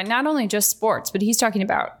absolutely right. Not only just sports, but he's talking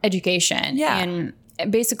about education and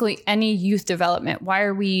basically any youth development. Why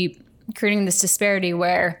are we creating this disparity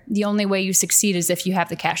where the only way you succeed is if you have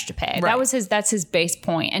the cash to pay? Right. That's his base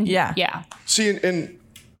point. And yeah. See, and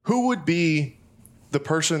who would be the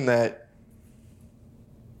person the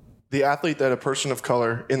athlete that a person of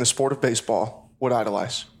color in the sport of baseball would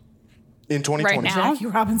idolize in 2020? Right now? Jackie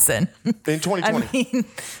Robinson. In 2020. I mean,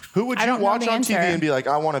 who would I you don't know watch the on answer. TV and be like,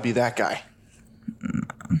 I want to be that guy?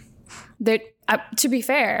 To be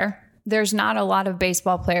fair, there's not a lot of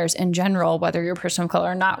baseball players in general, whether you're a person of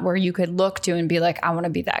color or not, where you could look to and be like, I want to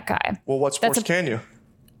be that guy. Well, what sports can you?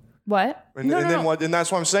 What? And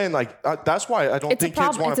that's what I'm saying. Like, that's why I don't think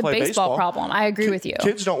kids want to play It's a baseball baseball. problem. I agree with you.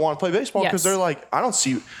 Kids don't want to play baseball because they're like,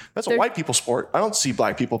 that's a white people sport. I don't see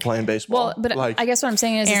black people playing baseball. Well, but like, I guess what I'm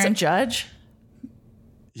saying is, Aaron Judge.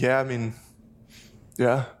 yeah, I mean,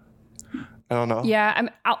 yeah. I don't know. Yeah,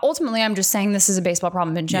 ultimately, I'm just saying this is a baseball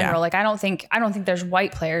problem in general. Yeah. Like, I don't think there's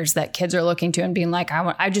white players that kids are looking to and being like,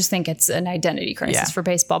 I just think it's an identity crisis for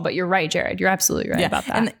baseball. But you're right, Jared. You're absolutely right about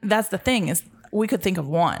that. And that's the thing, is we could think of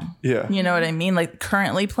one. Yeah. You know what I mean? Like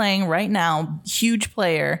currently playing right now, huge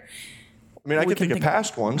player. I mean, I could think of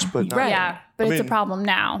past ones, but not, Yeah, but it's a problem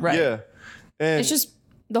now. Right. Yeah. And It's just,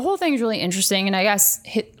 the whole thing's really interesting. And I guess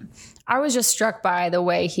I was just struck by the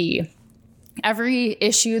way every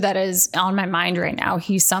issue that is on my mind right now,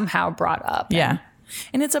 he somehow brought up. Yeah.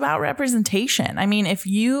 And it's about representation. I mean, if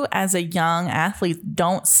you as a young athlete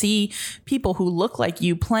don't see people who look like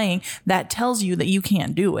you playing, that tells you that you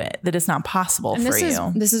can't do it, that it's not possible for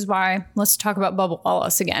you. This is why, let's talk about Bubba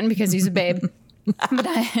Wallace again, because he's a babe.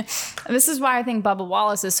 This is why I think Bubba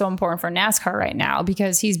Wallace is so important for NASCAR right now,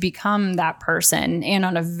 because he's become that person, and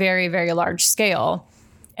on a very, very large scale.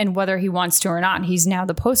 And whether he wants to or not, he's now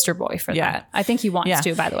the poster boy for that. I think he wants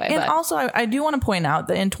to, by the way. And also, I do want to point out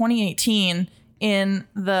that in 2018, in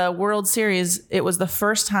the World Series, it was the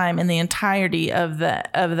first time in the entirety of the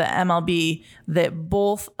MLB that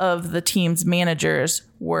both of the team's managers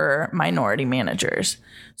were minority managers.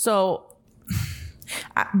 So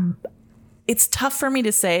it's tough for me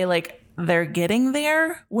to say like they're getting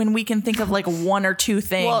there when we can think of like one or two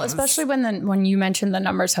things. Well, especially when you mentioned the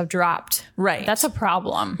numbers have dropped. Right. That's a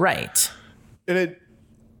problem. Right. And it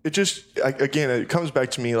just, again, it comes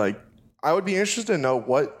back to me, like, I would be interested to know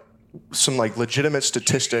what some like legitimate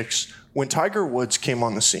statistics when Tiger Woods came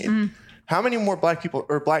on the scene. How many more black people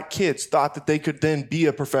or black kids thought that they could then be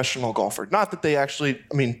a professional golfer? Not that they actually,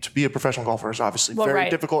 I mean, to be a professional golfer is obviously very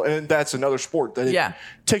difficult. And that's another sport that it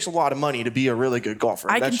takes a lot of money to be a really good golfer.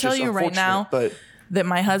 I can tell you right now that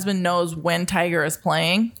my husband knows when Tiger is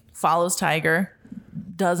playing, follows Tiger,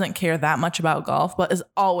 doesn't care that much about golf, but is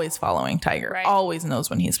always following Tiger. Right. Always knows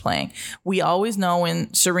when he's playing. We always know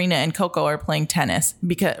when Serena and Coco are playing tennis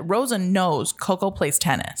because Rosa knows Coco plays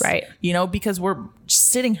tennis. Right. You know, because we're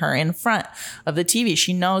sitting her in front of the TV.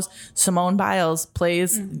 She knows Simone Biles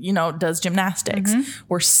plays, you know, does gymnastics.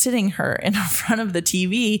 We're sitting her in front of the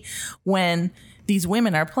TV when these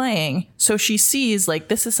women are playing. So she sees like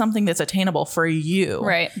this is something that's attainable for you.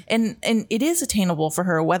 Right. And it is attainable for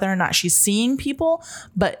her whether or not she's seeing people,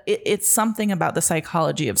 but it's something about the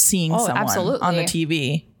psychology of seeing someone on the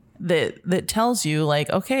TV that tells you like,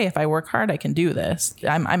 okay, if I work hard, I can do this.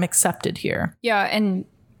 I'm accepted here. Yeah. And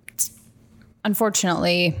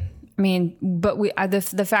unfortunately, I mean, but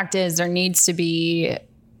the fact is there needs to be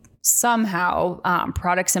somehow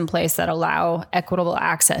products in place that allow equitable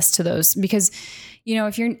access to those, because you know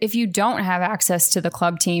if you don't have access to the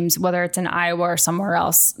club teams, whether it's in Iowa or somewhere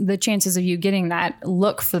else, the chances of you getting that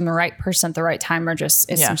look from the right person at the right time are just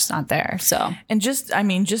just not there. So, and just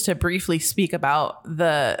to briefly speak about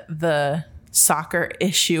the soccer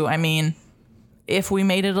issue, I mean, if we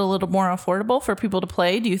made it a little more affordable for people to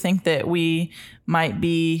play, do you think that we might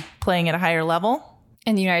be playing at a higher level?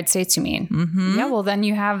 In the United States, you mean? Yeah, well, then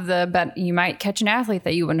you have you might catch an athlete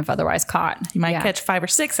that you wouldn't have otherwise caught. You might catch 5 or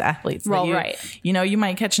 6 athletes. Well, you know, you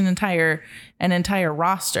might catch an entire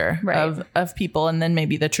roster of people, and then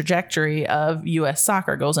maybe the trajectory of U.S.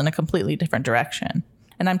 soccer goes in a completely different direction.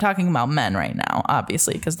 And I'm talking about men right now,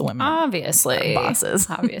 obviously, because the women are bosses.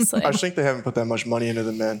 Obviously. I just think they haven't put that much money into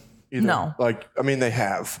the men either. No. Like, I mean, they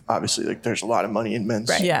have. Obviously, like, there's a lot of money in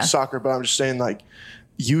men's soccer, but I'm just saying, like,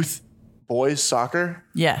 youth boys soccer,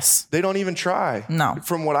 yes, they don't even try. No,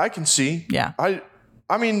 from what I can see. Yeah,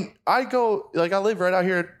 I mean, I go, like, I live right out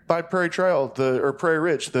here by Prairie Trail, or Prairie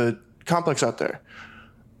Ridge, the complex out there.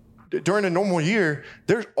 During a normal year,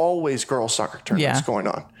 there's always girls soccer tournaments going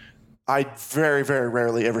on. I very, very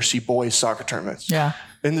rarely ever see boys soccer tournaments. Yeah.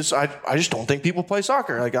 And this, I just don't think people play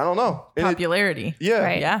soccer. Like, I don't know. And popularity.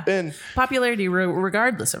 And popularity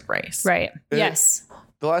regardless of race. Right. Yes.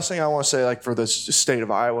 The last thing I want to say, like, for the state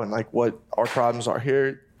of Iowa and like what our problems are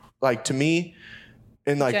here, like, to me,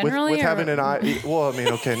 and like with having an well, I mean,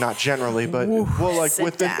 okay, not generally, but well, like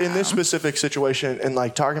in this specific situation, and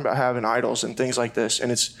like talking about having idols and things like this,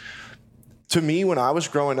 and it's, to me, when I was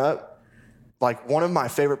growing up, like, one of my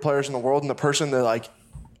favorite players in the world and the person that like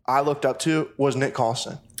I looked up to was Nick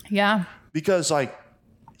Carlson. Yeah, because like,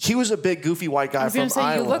 he was a big, goofy white guy from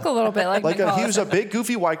Iowa. You look a little bit like he was a big,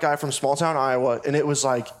 goofy white guy from small town Iowa, and it was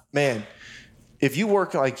like, man, if you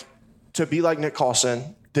work like to be like Nick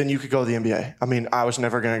Carlson, then you could go to the NBA. I mean, I was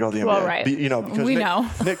never going to go to the NBA. Well, right. You know,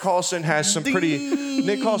 because Nick Carlson has some pretty.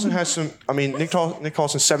 Nick Carlson has some. I mean, Nick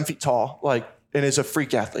Carlson's 7 feet tall, like, and is a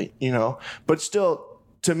freak athlete. You know, but still,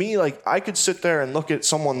 to me, like, I could sit there and look at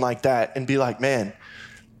someone like that and be like, man,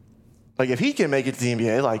 like, if he can make it to the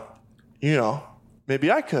NBA, like, you know,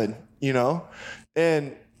 maybe I could, you know?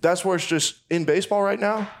 And that's where it's just in baseball right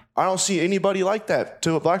now. I don't see anybody like that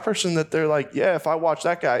to a black person that they're like, yeah, if I watch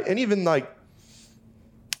that guy, and even like,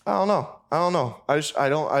 I don't know. I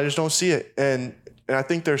just don't see it. And I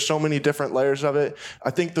think there's so many different layers of it.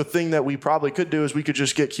 I think the thing that we probably could do is we could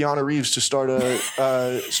just get Keanu Reeves to start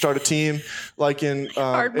a team like in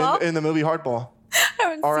the movie Hardball.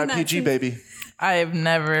 R.I.P.G. baby. I've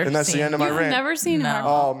never And that's seen the end of my rant. Never seen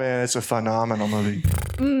Hardball. Oh, man, it's a phenomenal movie.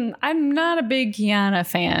 I'm not a big Keanu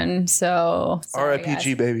fan, so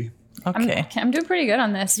R.I.P.G. baby. Okay. I'm doing pretty good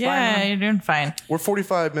on this. Yeah, you're doing fine. We're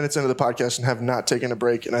 45 minutes into the podcast and have not taken a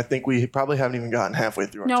break, and I think we probably haven't even gotten halfway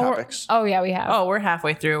through our topics. Oh, yeah, we have. Oh, we're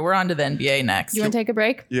halfway through. We're on to the NBA next. You want to take a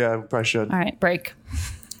break? Yeah, we probably should. All right, break.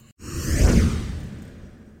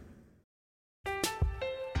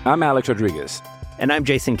 I'm Alex Rodriguez. And I'm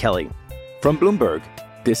Jason Kelly. From Bloomberg,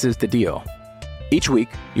 this is The Deal. Each week,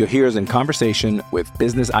 you'll hear us in conversation with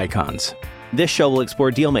business icons. This show will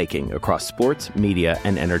explore deal-making across sports, media,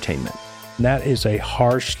 and entertainment. That is a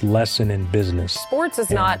harsh lesson in business. Sports is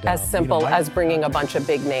not as simple as bringing a bunch of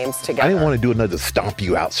big names together. I didn't want to do another stomp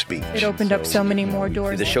you out speech. It opened up so many more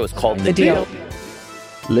doors. The show is called The Deal.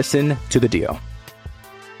 Listen to The Deal.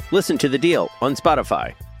 Listen to The Deal on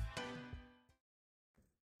Spotify.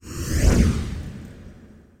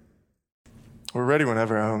 We're ready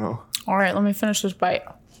whenever. I don't know. All right, let me finish this bite.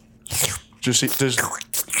 Just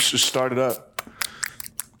start it up.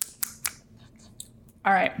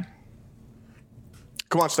 All right.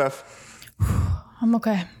 Come on, Steph. I'm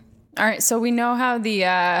okay. All right, so we know how the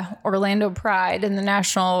Orlando Pride and the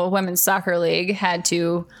National Women's Soccer League had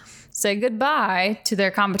to say goodbye to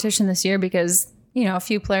their competition this year because, a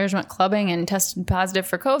few players went clubbing and tested positive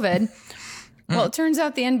for COVID. Well, it turns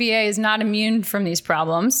out the NBA is not immune from these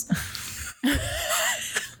problems.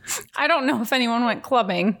 I don't know if anyone went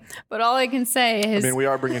clubbing, but all I can say is... we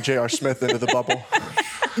are bringing J.R. Smith into the bubble.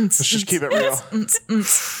 Let's just keep it real.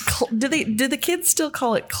 Did the kids still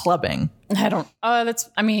call it clubbing? I don't...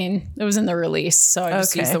 it was in the release, so I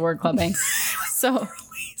just used the word clubbing. So...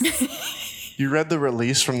 You read the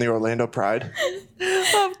release from the Orlando Pride?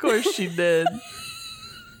 Of course she did.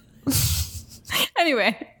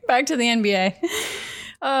 Anyway, back to the NBA.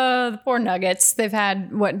 The poor Nuggets. They've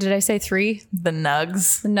had, what did I say, 3? The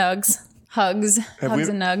Nugs. The Nugs. Hugs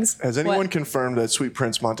and Nugs. Has anyone confirmed that Sweet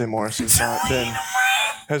Prince Monte Morris has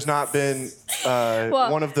not been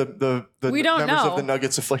one of the members of the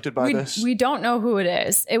Nuggets afflicted by this? We don't know who it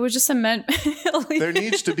is. It was just a There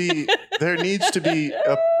needs to be some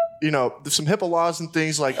HIPAA laws and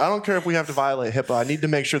things. Like, I don't care if we have to violate HIPAA. I need to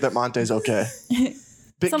make sure that Monte's okay.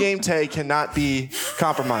 Big Game Tay cannot be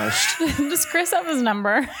compromised. Does Chris have his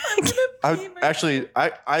number? I actually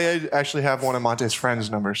have one of Monte's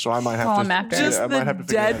friends' numbers, so I might have call to him after. Just I might have to the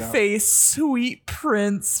figure that dead out. face, Sweet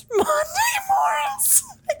Prince Monte Morris.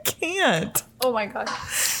 I can't. Oh my God.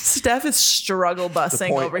 Steph is struggle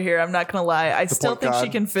busing over here. I'm not gonna lie. I still think she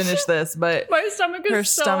can finish this, but My stomach is her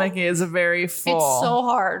stomach is very full. It's so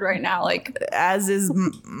hard right now. Like, as is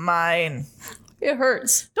mine. it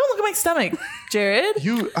hurts. Don't look at my stomach, Jared. I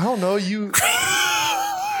don't know. We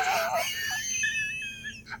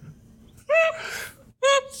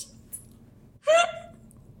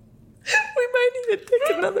might need to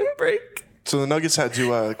take another break. So the Nuggets had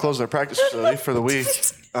to close their practice facility for the week.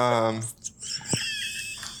 Just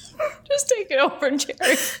take it over,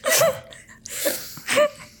 Jerry.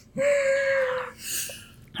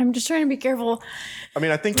 I'm just trying to be careful.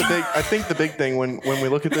 I think the big thing when we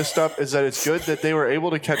look at this stuff is that it's good that they were able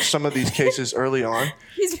to catch some of these cases early on.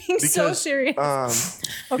 He's being so serious.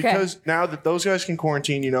 Okay. Because now that those guys can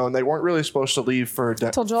quarantine, and they weren't really supposed to leave for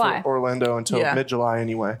July. for Orlando until mid-July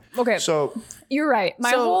anyway. Okay. So you're right.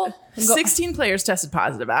 16 players tested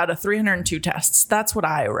positive out of 302 tests. That's what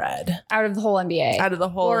I read. Out of the whole NBA. Out of the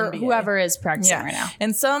whole or NBA. whoever is practicing right now.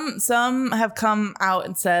 And some have come out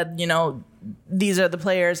and said, these are the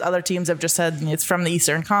players. Other teams have just said it's from the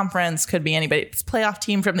Eastern Conference. Could be anybody. It's playoff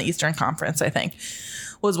team from the Eastern Conference, I think,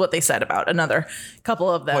 was what they said about another couple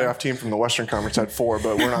of them. Playoff team from the Western Conference had 4,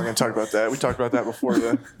 but we're not going to talk about that. We talked about that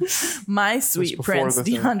before. My sweet prince,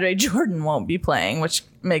 DeAndre Jordan, won't be playing, which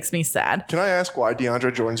makes me sad. Can I ask why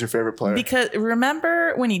DeAndre Jordan's your favorite player? Because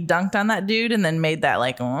remember when he dunked on that dude and then made that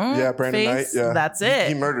Brandon face? Knight. Yeah, that's it.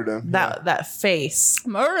 He murdered him. That face.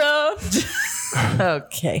 Murder.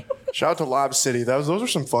 Okay. Shout out to Lob City. Those are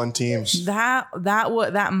some fun teams.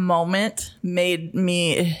 That moment made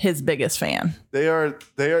me his biggest fan. They are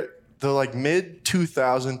the mid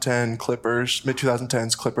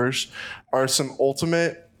 2010s Clippers are some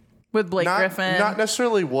ultimate with Blake Griffin. Not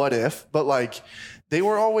necessarily what if, but they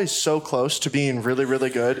were always so close to being really, really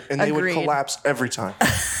good, and they would collapse every time.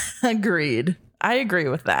 Agreed. I agree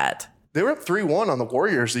with that. They were up 3-1 on the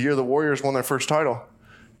Warriors the year the Warriors won their first title,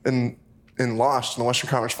 and lost in the Western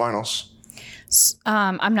Conference Finals.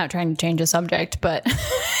 I'm not trying to change the subject, but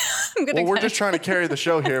we're just trying to carry the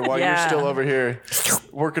show here while you're still over here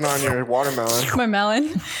working on your watermelon. My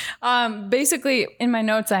melon. Basically, in my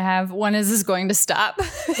notes, I have, when is this going to stop?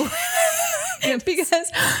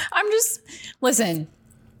 Because listen,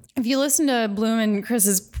 if you listen to Bloom and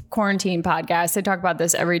Chris's quarantine podcast, they talk about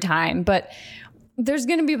this every time, but there's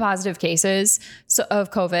going to be positive cases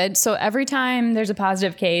of COVID. So every time there's a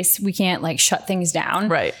positive case, we can't shut things down.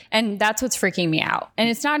 Right. And that's what's freaking me out. And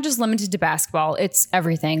it's not just limited to basketball. It's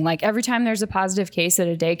everything. Every time there's a positive case at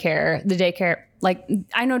a daycare, the daycare,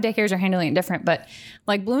 I know daycares are handling it different, but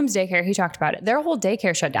Bloom's daycare, he talked about it. Their whole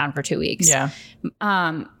daycare shut down for 2 weeks. Yeah.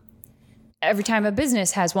 Every time a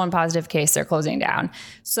business has one positive case, they're closing down.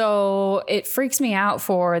 So it freaks me out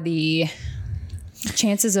for the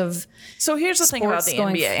chances of. So here's the thing about the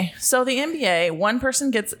NBA. So the NBA, one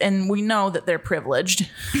person gets, and we know that they're privileged.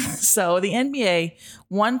 So the NBA,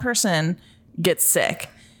 one person gets sick.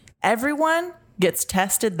 Everyone gets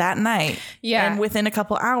tested that night. Yeah. And within a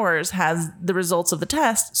couple hours has the results of the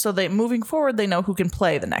test. So that moving forward, they know who can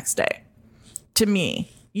play the next day. To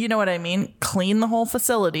me, you know what I mean? Clean the whole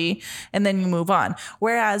facility and then you move on.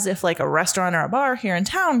 Whereas if like a restaurant or a bar here in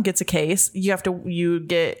town gets a case, you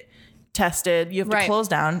get tested, you have to close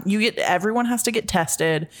down. Everyone has to get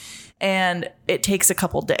tested. And it takes a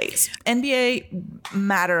couple days. NBA,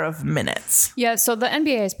 matter of minutes. Yeah, so the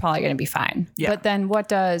NBA is probably going to be fine. Yeah. But then what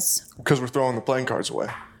does... Because we're throwing the playing cards away.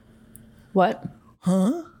 What?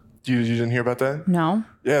 Huh? You didn't hear about that? No.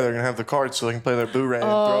 Yeah, they're going to have the cards so they can play their Blu-ray and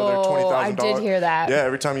throw their $20,000. I did hear that. Yeah,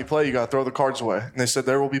 every time you play, you got to throw the cards away. And they said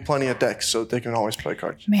there will be plenty of decks so they can always play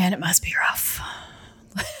cards. Man, it must be rough.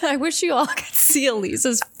 I wish you all could see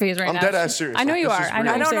Elisa's face right now. I'm dead ass serious. I know you are. I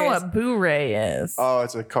know. I don't know what Blu-ray is. Oh,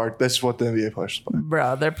 it's a card. That's what the NBA players play.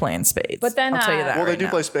 Bro, they're playing spades. But then, I'll tell you that. Well, right they do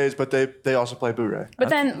now. play spades, but they also play Blu-ray. But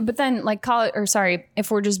then, like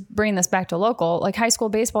if we're just bringing this back to local, like high school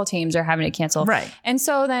baseball teams are having to cancel. Right. And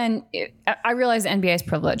so then I realize the NBA is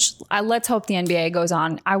privileged. Let's hope the NBA goes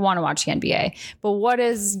on. I want to watch the NBA. But what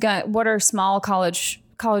are small colleges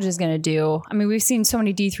going to do? I mean, we've seen so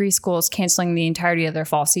many D3 schools canceling the entirety of their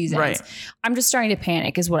fall seasons. Right. I'm just starting to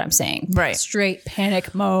panic is what I'm saying. Right. Straight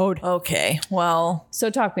panic mode. Okay, well.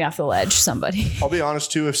 So talk me off the ledge, somebody. I'll be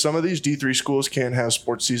honest too, if some of these D3 schools can't have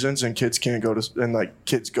sports seasons and kids can't go to, and like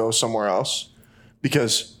kids go somewhere else,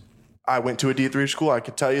 because I went to a D3 school, I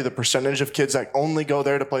could tell you the percentage of kids that only go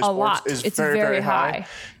there to play sports is it's very, very high. high.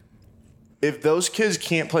 If those kids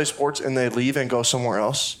can't play sports and they leave and go somewhere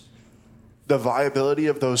else, the viability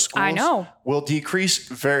of those schools will decrease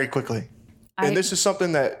very quickly. And this is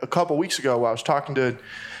something that a couple weeks ago I was talking to,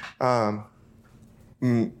 a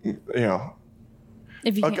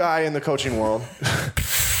guy in the coaching world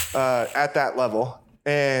at that level.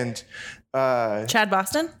 And Chad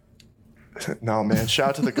Boston? No, man. Shout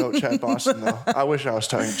out to the GOAT, Chad Boston, though. I wish I was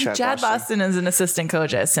talking to Chad Boston is an assistant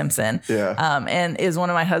coach at Simpson. Yeah. And is one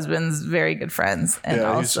of my husband's very good friends. And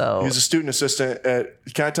also... He's a student assistant at...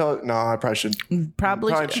 Can I tell it? No, I probably shouldn't.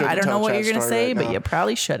 Probably I don't know what you're going to say, but you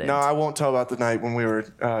probably shouldn't. No, I won't tell about the night when we were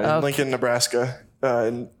in Lincoln, Nebraska.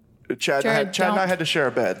 And Chad and I had to share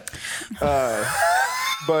a bed.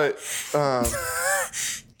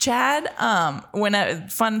 Chad,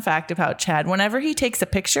 fun fact about Chad, whenever he takes a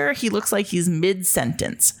picture, he looks like he's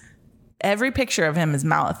mid-sentence. Every picture of him, his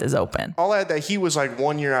mouth is open. I'll add that he was like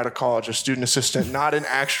 1 year out of college, a student assistant, not an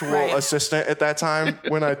actual assistant at that time.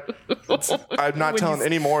 I'm not telling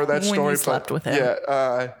any more of that story. When you slept with him.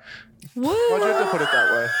 Yeah. Why'd you have to put it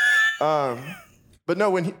that way? But no,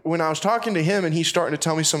 when I was talking to him and he's starting to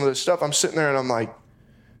tell me some of this stuff, I'm sitting there and I'm like,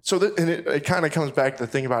 it kind of comes back to the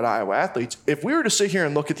thing about Iowa athletes. If we were to sit here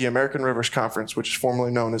and look at the American Rivers Conference, which is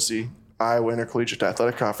formerly known as the Iowa Intercollegiate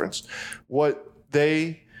Athletic Conference,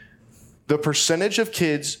 the percentage of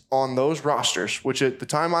kids on those rosters, which at the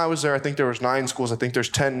time I was there, I think there was 9 schools. I think there's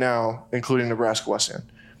 10 now, including Nebraska West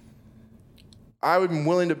End. I would be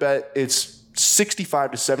willing to bet it's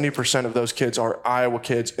 65 to 70% of those kids are Iowa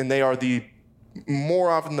kids, and they are the more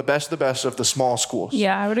often the best of the small schools.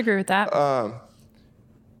 Yeah, I would agree with that.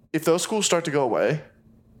 If those schools start to go away,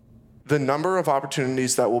 the number of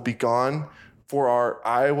opportunities that will be gone for our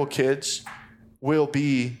Iowa kids will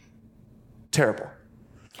be terrible.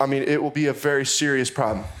 I mean, it will be a very serious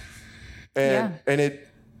problem. And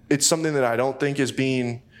it's something that I don't think is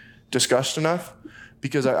being discussed enough,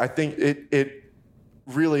 because I think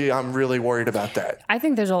I'm really worried about that. I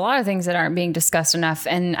think there's a lot of things that aren't being discussed enough.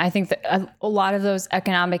 And I think that a lot of those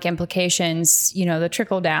economic implications, the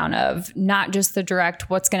trickle down of not just the direct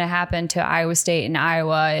what's going to happen to Iowa State and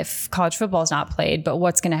Iowa if college football is not played, but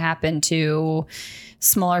what's going to happen to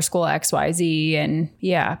smaller school XYZ. And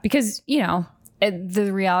because, the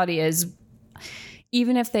reality is,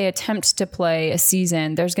 even if they attempt to play a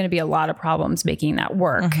season, there's going to be a lot of problems making that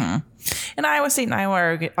work. Mm-hmm. And Iowa State and Iowa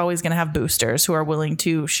are always going to have boosters who are willing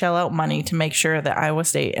to shell out money to make sure that Iowa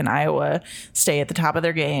State and Iowa stay at the top of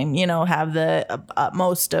their game, have the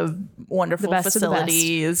most of wonderful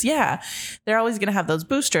facilities. Yeah. They're always going to have those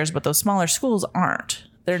boosters, but those smaller schools aren't.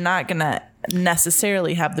 They're not going to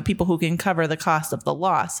necessarily have the people who can cover the cost of the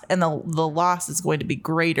loss. And the loss is going to be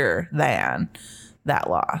greater than that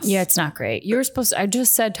loss. Yeah, it's not great. You were supposed to, I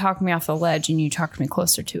just said talk me off the ledge, and you talked me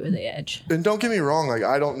closer to the edge. And don't get me wrong,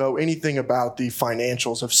 I don't know anything about the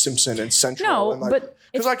financials of Simpson and Central. No, but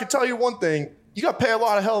because I can tell you one thing, you got to pay a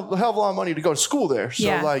hell of a lot of money to go to school there. So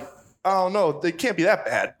I don't know, they can't be that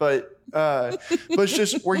bad, but it's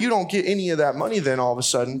just where you don't get any of that money then all of a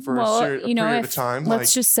sudden for a period of time.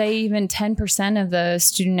 Let's just say even 10% of the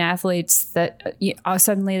student athletes that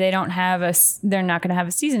suddenly they're not going to have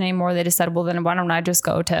a season anymore. They just said, well, then why don't I just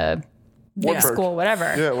go to school, whatever.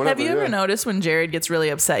 Yeah, whatever. Have you ever noticed when Jared gets really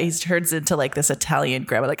upset, he turns into like this Italian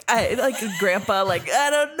grandma, like grandpa, like I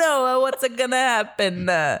don't know what's gonna happen.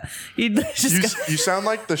 You sound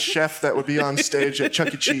like the chef that would be on stage at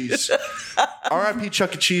Chuck E. Cheese. R.I.P.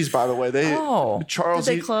 Chuck E. Cheese, by the way. Charles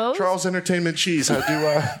did they close? Charles Entertainment Cheese had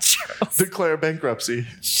to declare bankruptcy.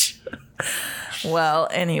 Well,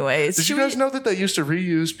 anyways, did you guys know that they used to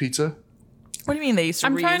reuse pizza? What do you mean they used to?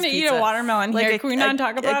 I'm trying to eat a watermelon here. Can we not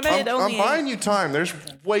talk about it? I'm buying you time. There's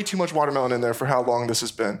way too much watermelon in there for how long this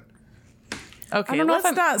has been. Okay,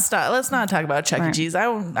 let's not talk about Chuck E. Cheese. I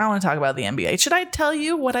want to talk about the NBA. Should I tell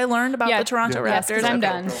you what I learned about the Toronto Raptors? Yes, I'm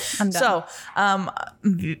done. So,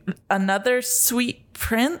 another sweet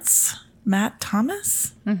prince, Matt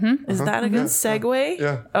Thomas. Is that a good segue?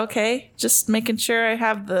 Yeah. Okay, just making sure I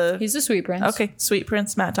have the. He's a sweet prince. Okay, sweet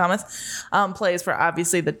prince Matt Thomas plays for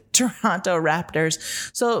obviously the Toronto Raptors.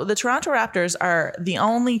 So the Toronto Raptors are the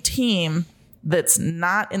only team that's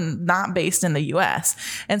not based in the U.S.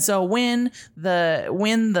 And so when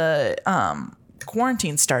the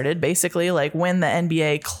quarantine started, basically like when the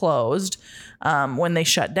NBA closed, when they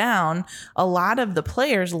shut down, a lot of the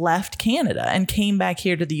players left Canada and came back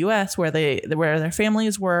here to the U.S. where their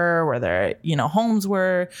families were, where their homes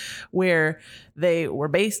were, where they were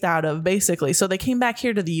based out of, basically. So they came back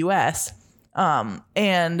here to the U.S.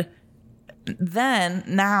 And then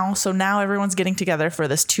now everyone's getting together for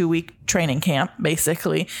this 2-week training camp,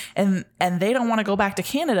 basically, and they don't want to go back to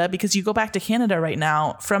Canada because you go back to Canada right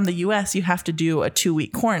now from the U.S. you have to do a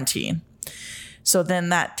 2-week quarantine. So then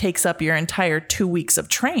that takes up your entire 2 weeks of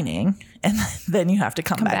training, and then you have to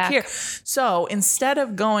come back here. So instead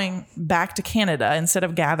of going back to Canada, instead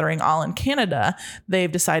of gathering all in Canada,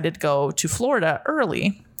 they've decided to go to Florida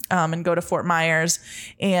early. And go to Fort Myers,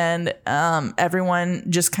 and everyone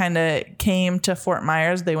just kind of came to Fort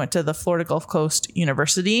Myers. They went to the Florida Gulf Coast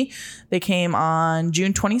University. They came on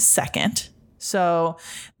June 22nd. So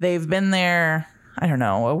they've been there, I don't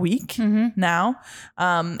know, a week now,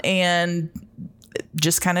 and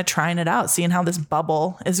just kind of trying it out, seeing how this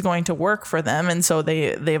bubble is going to work for them. And so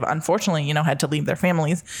they've unfortunately, had to leave their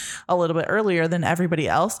families a little bit earlier than everybody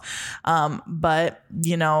else. But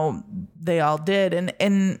they all did.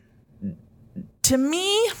 And to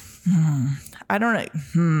me, I don't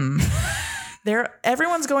know.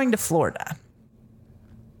 Everyone's going to Florida.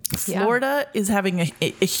 Florida is having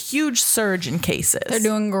a huge surge in cases. They're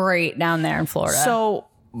doing great down there in Florida. So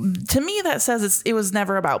to me, that says it was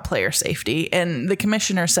never about player safety. And the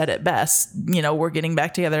commissioner said it best, we're getting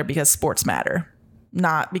back together because sports matter,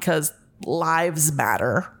 not because lives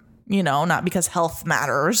matter, not because health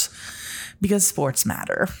matters, because sports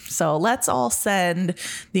matter. So let's all send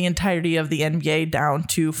the entirety of the NBA down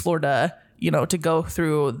to Florida, to go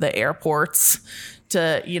through the airports,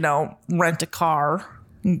 to, rent a car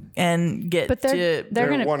and get but they're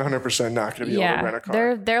 100% not going to be able to rent a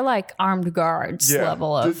car. They're like armed guards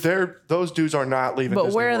level of. Those dudes are not leaving. But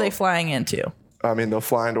Disney where are World. they flying into? I mean, they'll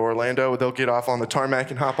fly into Orlando. They'll get off on the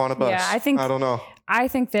tarmac and hop on a bus. Yeah, I don't know. I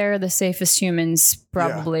think they're the safest humans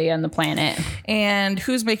probably on the planet. And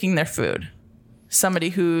who's making their food? Somebody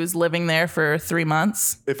who's living there for 3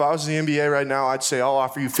 months. If I was the NBA right now, I'd say I'll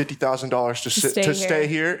offer you $50,000 to stay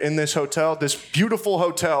here in this hotel, this beautiful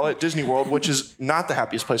hotel at Disney World, which is not the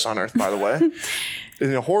happiest place on earth, by the way,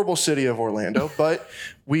 in a horrible city of Orlando. But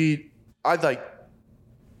I'd like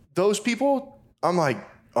those people. I'm like,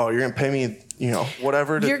 oh, you're gonna pay me,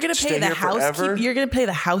 whatever. You're gonna pay the housekeeper. You're gonna pay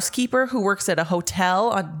the housekeeper who works at a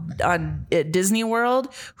hotel at Disney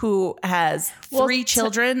World, who has 3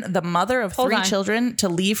 children, the mother of 3 children, to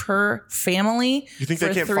leave her family. You think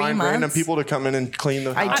they can't find random people to come in and clean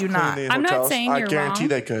the? I do not. I'm not saying you're wrong. I guarantee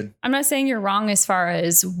they could. I'm not saying you're wrong as far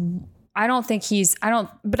as. I don't think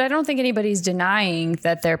anybody's denying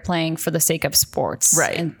that they're playing for the sake of sports.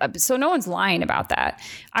 Right. And so no one's lying about that.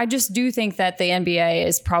 I just do think that the NBA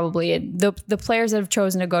is probably the players that have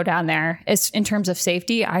chosen to go down there is in terms of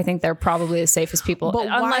safety. I think they're probably the safest people. But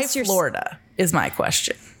why Florida is my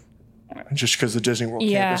question. Just because the Disney World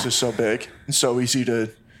campus is so big and so easy to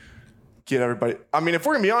get everybody. I mean, if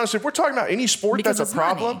we're gonna be honest, if we're talking about any sport that's a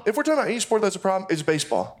problem, it's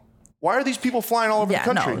baseball. Why are these people flying all over the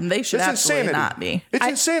country? No, they should absolutely not be. It's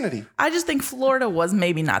insanity. I just think Florida was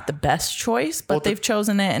maybe not the best choice, but they've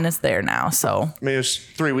chosen it and it's there now. So I mean, it was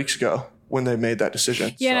 3 weeks ago when they made that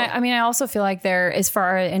decision. Yeah, so. I also feel like as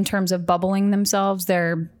far in terms of bubbling themselves,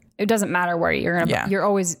 it doesn't matter where you're going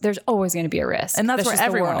to, there's always going to be a risk. And that's where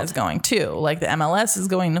everyone is going too. Like the MLS is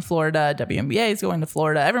going to Florida, WNBA is going to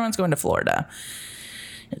Florida. Everyone's going to Florida.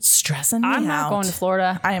 It's stressing me out. I'm not going to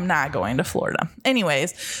Florida. I am not going to Florida.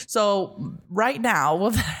 Anyways, so right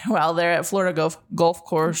now, well, they're at Florida Golf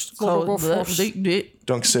Course.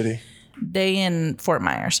 Dunk City. Day in Fort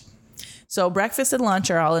Myers. So breakfast and lunch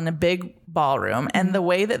are all in a big ballroom. And the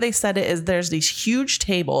way that they set it is there's these huge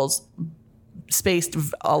tables spaced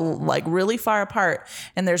like really far apart.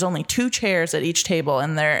 And there's only 2 chairs at each table.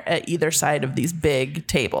 And they're at either side of these big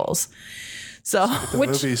tables. So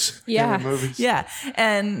Movies. Yeah. Movies. Yeah.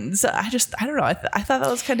 And so I don't know. I thought that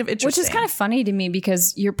was kind of interesting. Which is kind of funny to me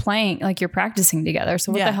because you're playing, like you're practicing together.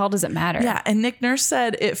 So what the hell does it matter? Yeah. And Nick Nurse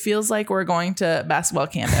said it feels like we're going to basketball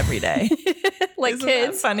camp every day. Like Isn't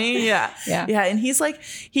kids. that funny? Yeah. Yeah. Yeah. And he's like,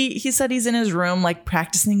 he said he's in his room, like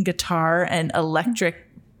practicing guitar and electric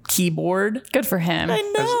keyboard. Good for him. I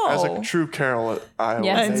know. As a true Carol at Iowa,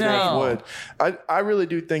 Yes, maybe I know. would. I really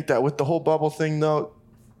do think that with the whole bubble thing, though,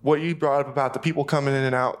 what you brought up about the people coming in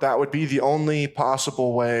and out, that would be the only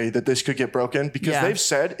possible way that this could get broken because they've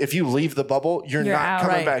said if you leave the bubble, you're not out.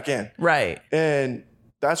 coming back in. Right. And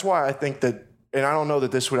that's why I think that, and I don't know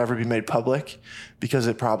that this would ever be made public because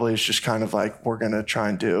it probably is just kind of like, we're going to try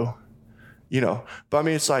and do, but I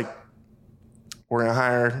mean, it's like, we're going to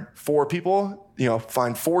hire 4 people,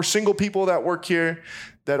 find 4 single people that work here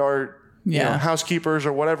that are, housekeepers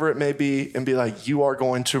or whatever it may be, and be like, you are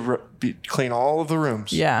going to clean all of the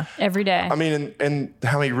rooms. Yeah. Every day. I mean, and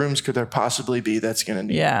how many rooms could there possibly be that's going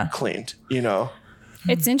to need cleaned,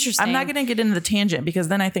 It's interesting. I'm not going to get into the tangent because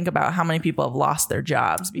then I think about how many people have lost their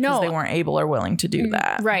jobs because they weren't able or willing to do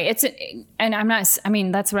that. Right. And I'm not, I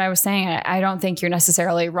mean, that's what I was saying. I don't think you're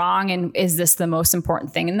necessarily wrong. And is this the most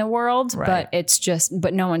important thing in the world? Right. But it's just,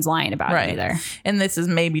 but no one's lying about it either. And this is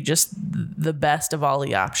maybe just the best of all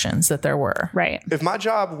the options that there were. Right. If my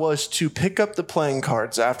job was to pick up the playing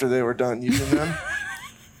cards after they were done using them,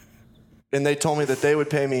 and they told me that they would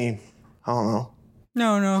pay me, I don't know,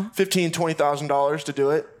 $15,000, $20,000 to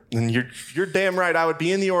do it, and you're damn right I would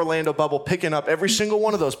be in the Orlando bubble picking up every single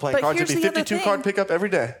one of those playing cards. It'd be 52 card pickup every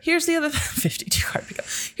day. Here's the other 52 card pickup.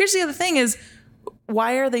 Here's the other thing is,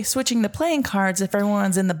 why are they switching the playing cards if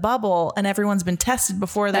everyone's in the bubble and everyone's been tested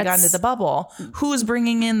before they got into the bubble? Who's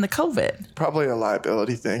bringing in the COVID? Probably a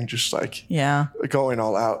liability thing, just like going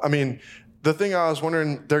all out. I mean, the thing I was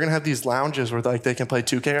wondering, they're going to have these lounges where like they can play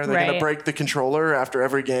 2K. Are they going to break the controller after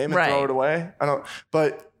every game and throw it away?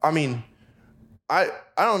 But I mean, I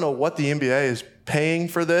don't know what the NBA is paying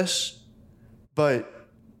for this, but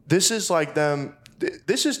this is like them.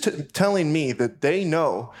 This is telling me that they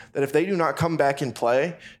know that if they do not come back and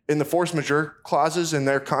play, and the force majeure clauses in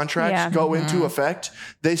their contracts go into effect,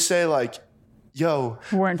 they say like, yo,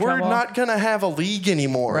 we're not going to have a league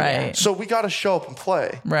anymore. Right. So we got to show up and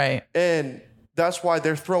play. Right. And that's why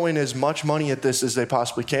they're throwing as much money at this as they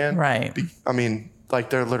possibly can. Right. I mean, like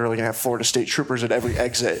they're literally going to have Florida State troopers at every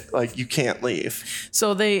exit. Like you can't leave.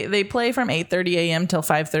 So they play from 8:30 a.m. till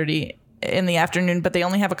 5:30 in the afternoon, but they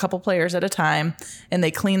only have a couple players at a time, and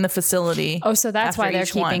they clean the facility. Oh, so that's why they're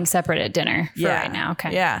keeping separate at dinner for right now.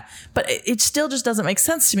 Okay. Yeah. But it still just doesn't make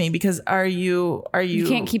sense to me because you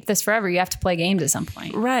can't keep this forever. You have to play games at some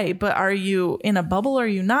point. Right. But are you in a bubble or are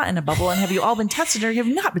you not in a bubble? And have you all been tested or have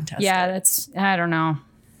you not been tested? Yeah, I don't know.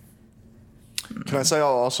 Can I say I'll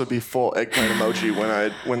also be full eggplant emoji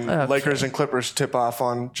when Lakers and Clippers tip off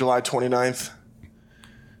on July 29th?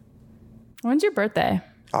 When's your birthday?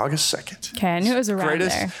 August 2nd. Okay, I knew it was around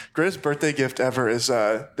there. Greatest birthday gift ever is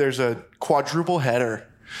there's a quadruple header.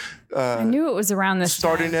 I knew it was around this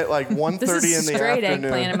starting time. at like 1:30 in the straight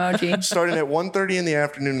afternoon. Eggplant emoji. Starting at 1:30 in the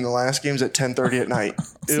afternoon, and the last game's at 10:30 at night.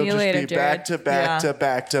 It'll you just later, be Jared. back to back to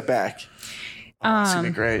back to back. Oh, it's gonna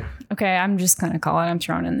be great. Okay, I'm just gonna call it. I'm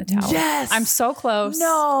throwing in the towel. Yes. I'm so close.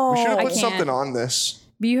 No. We should have I put can't. something on this.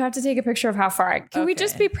 But you have to take a picture of how far. Can we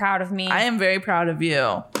just be proud of me? I am very proud of you.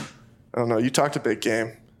 I don't know. You talked a big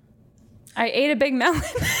game. I ate a big melon.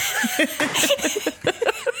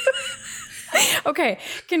 Okay,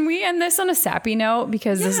 can we end this on a sappy note?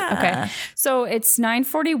 Because this, okay, so it's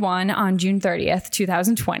 9:41 on June 30th,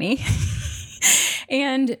 2020.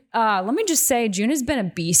 And let me just say, June has been a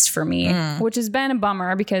beast for me, which has been a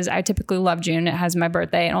bummer because I typically love June. It has my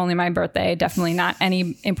birthday and only my birthday, definitely not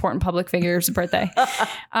any important public figure's birthday.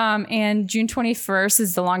 And June 21st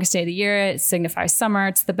is the longest day of the year. It signifies summer.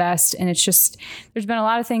 It's the best. And it's just, there's been a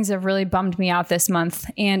lot of things that have really bummed me out this month.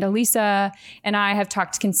 And Elisa and I have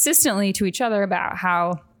talked consistently to each other about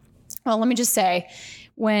how, well, let me just say,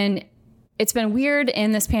 when it's been weird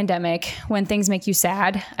in this pandemic when things make you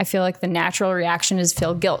sad. I feel like the natural reaction is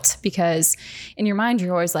feel guilt because in your mind,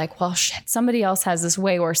 you're always like, well, shit, somebody else has this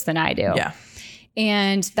way worse than I do. Yeah.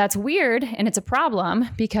 And that's weird. And it's a problem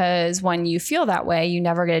because when you feel that way, you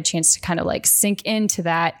never get a chance to kind of like sink into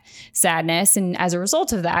that sadness. And as a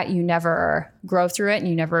result of that, you never grow through it and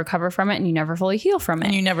you never recover from it and you never fully heal from it.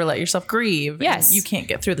 And you never let yourself grieve. Yes. And you can't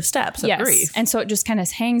get through the steps of grief. And so it just kind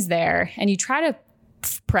of hangs there and you try to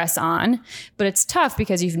press on, but it's tough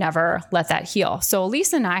because you've never let that heal. So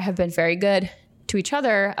Elisa and I have been very good to each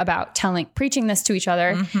other about preaching this to each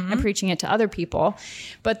other and preaching it to other people.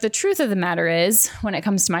 But the truth of the matter is, when it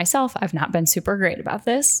comes to myself, I've not been super great about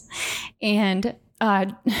this. And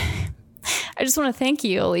I just want to thank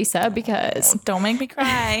you, Elisa, because don't make me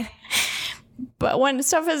cry. But when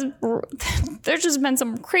there's just been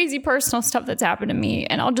some crazy personal stuff that's happened to me.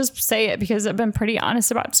 And I'll just say it because I've been pretty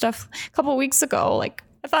honest about stuff a couple of weeks ago. Like,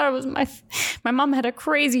 I thought it was my mom had a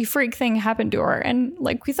crazy freak thing happen to her. And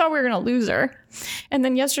like, we thought we were going to lose her. And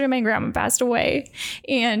then yesterday, my grandma passed away.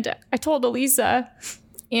 And I told Elisa,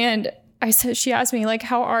 and I said, she asked me like,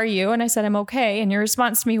 how are you? And I said, I'm okay. And your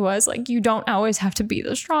response to me was like, you don't always have to be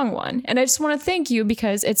the strong one. And I just want to thank you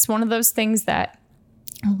because it's one of those things that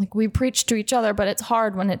like we preach to each other, but it's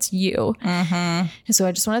hard when it's you. And so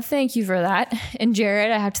I just want to thank you for that. And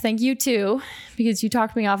Jared, I have to thank you too, because you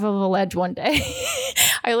talked me off of a ledge one day.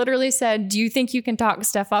 I literally said, do you think you can talk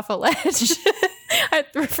Steph off a ledge? I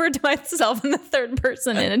referred to myself in the third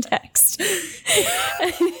person in a text.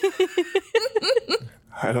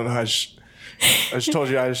 I don't know. I just told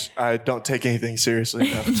you I don't take anything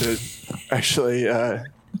seriously enough to actually...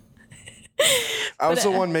 I was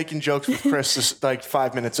the one making jokes with Chris like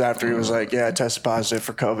 5 minutes after he was like, yeah, I tested positive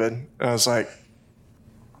for COVID. And I was like,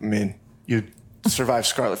 I mean, you survived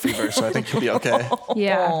scarlet fever, so I think you'll be okay.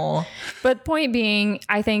 Yeah. But point being,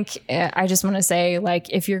 I think I just want to say, like,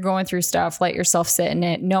 if you're going through stuff, let yourself sit in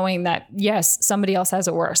it, knowing that, yes, somebody else has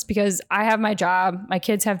it worse. Because I have my job, my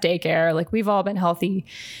kids have daycare, like we've all been healthy,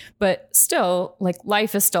 but still, like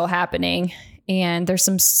life is still happening. And there's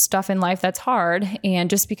some stuff in life that's hard. And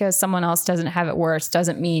just because someone else doesn't have it worse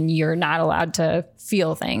doesn't mean you're not allowed to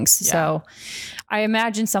feel things. Yeah. So I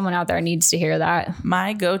imagine someone out there needs to hear that.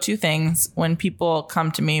 My go-to things when people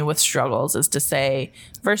come to me with struggles is to say,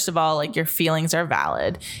 first of all, like your feelings are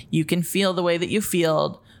valid. You can feel the way that you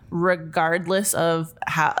feel regardless of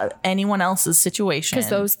how anyone else's situation. Because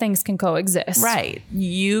those things can coexist. Right.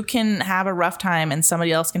 You can have a rough time and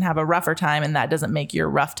somebody else can have a rougher time, and that doesn't make your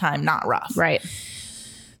rough time not rough. Right.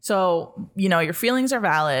 So, your feelings are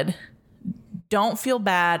valid. Don't feel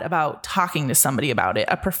bad about talking to somebody about it,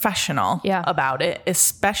 a professional about it,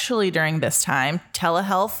 especially during this time.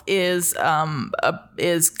 Telehealth is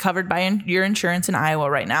covered by your insurance in Iowa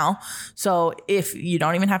right now. So if you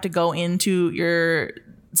don't even have to go into your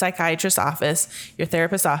psychiatrist's office, your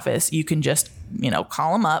therapist's office, you can just,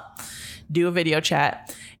 call them up, do a video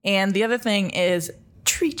chat. And the other thing is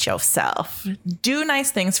treat yourself. Do nice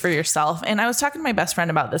things for yourself. And I was talking to my best friend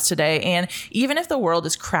about this today. And even if the world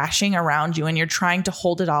is crashing around you and you're trying to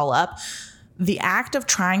hold it all up, the act of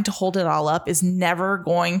trying to hold it all up is never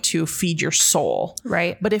going to feed your soul.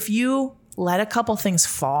 Right. But if you let a couple things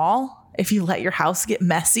fall, if you let your house get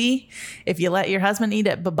messy, if you let your husband eat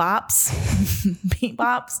at Beat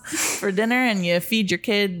Bops for dinner, and you feed your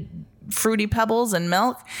kid Fruity Pebbles and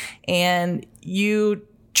milk, and you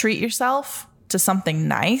treat yourself to something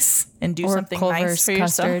nice and do something nice for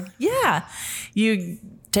yourself. Yeah. You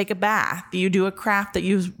take a bath. You do a craft that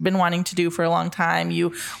you've been wanting to do for a long time.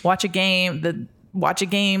 You watch a game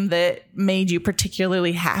that made you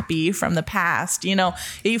particularly happy from the past.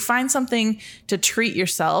 If you find something to treat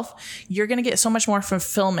yourself, you're going to get so much more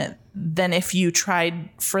fulfillment than if you tried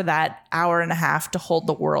for that hour and a half to hold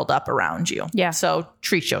the world up around you. Yeah. So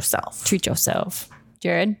treat yourself. Treat yourself.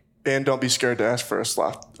 Jared? And don't be scared to ask for a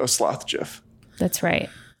sloth GIF. That's right.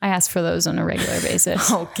 I ask for those on a regular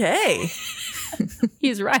basis. Okay.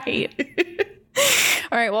 He's right.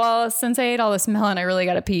 All right. Well, since I ate all this melon, I really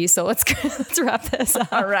got to pee. So let's wrap this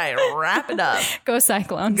up. All right. Wrap it up. Go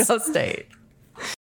Cyclones. Go State.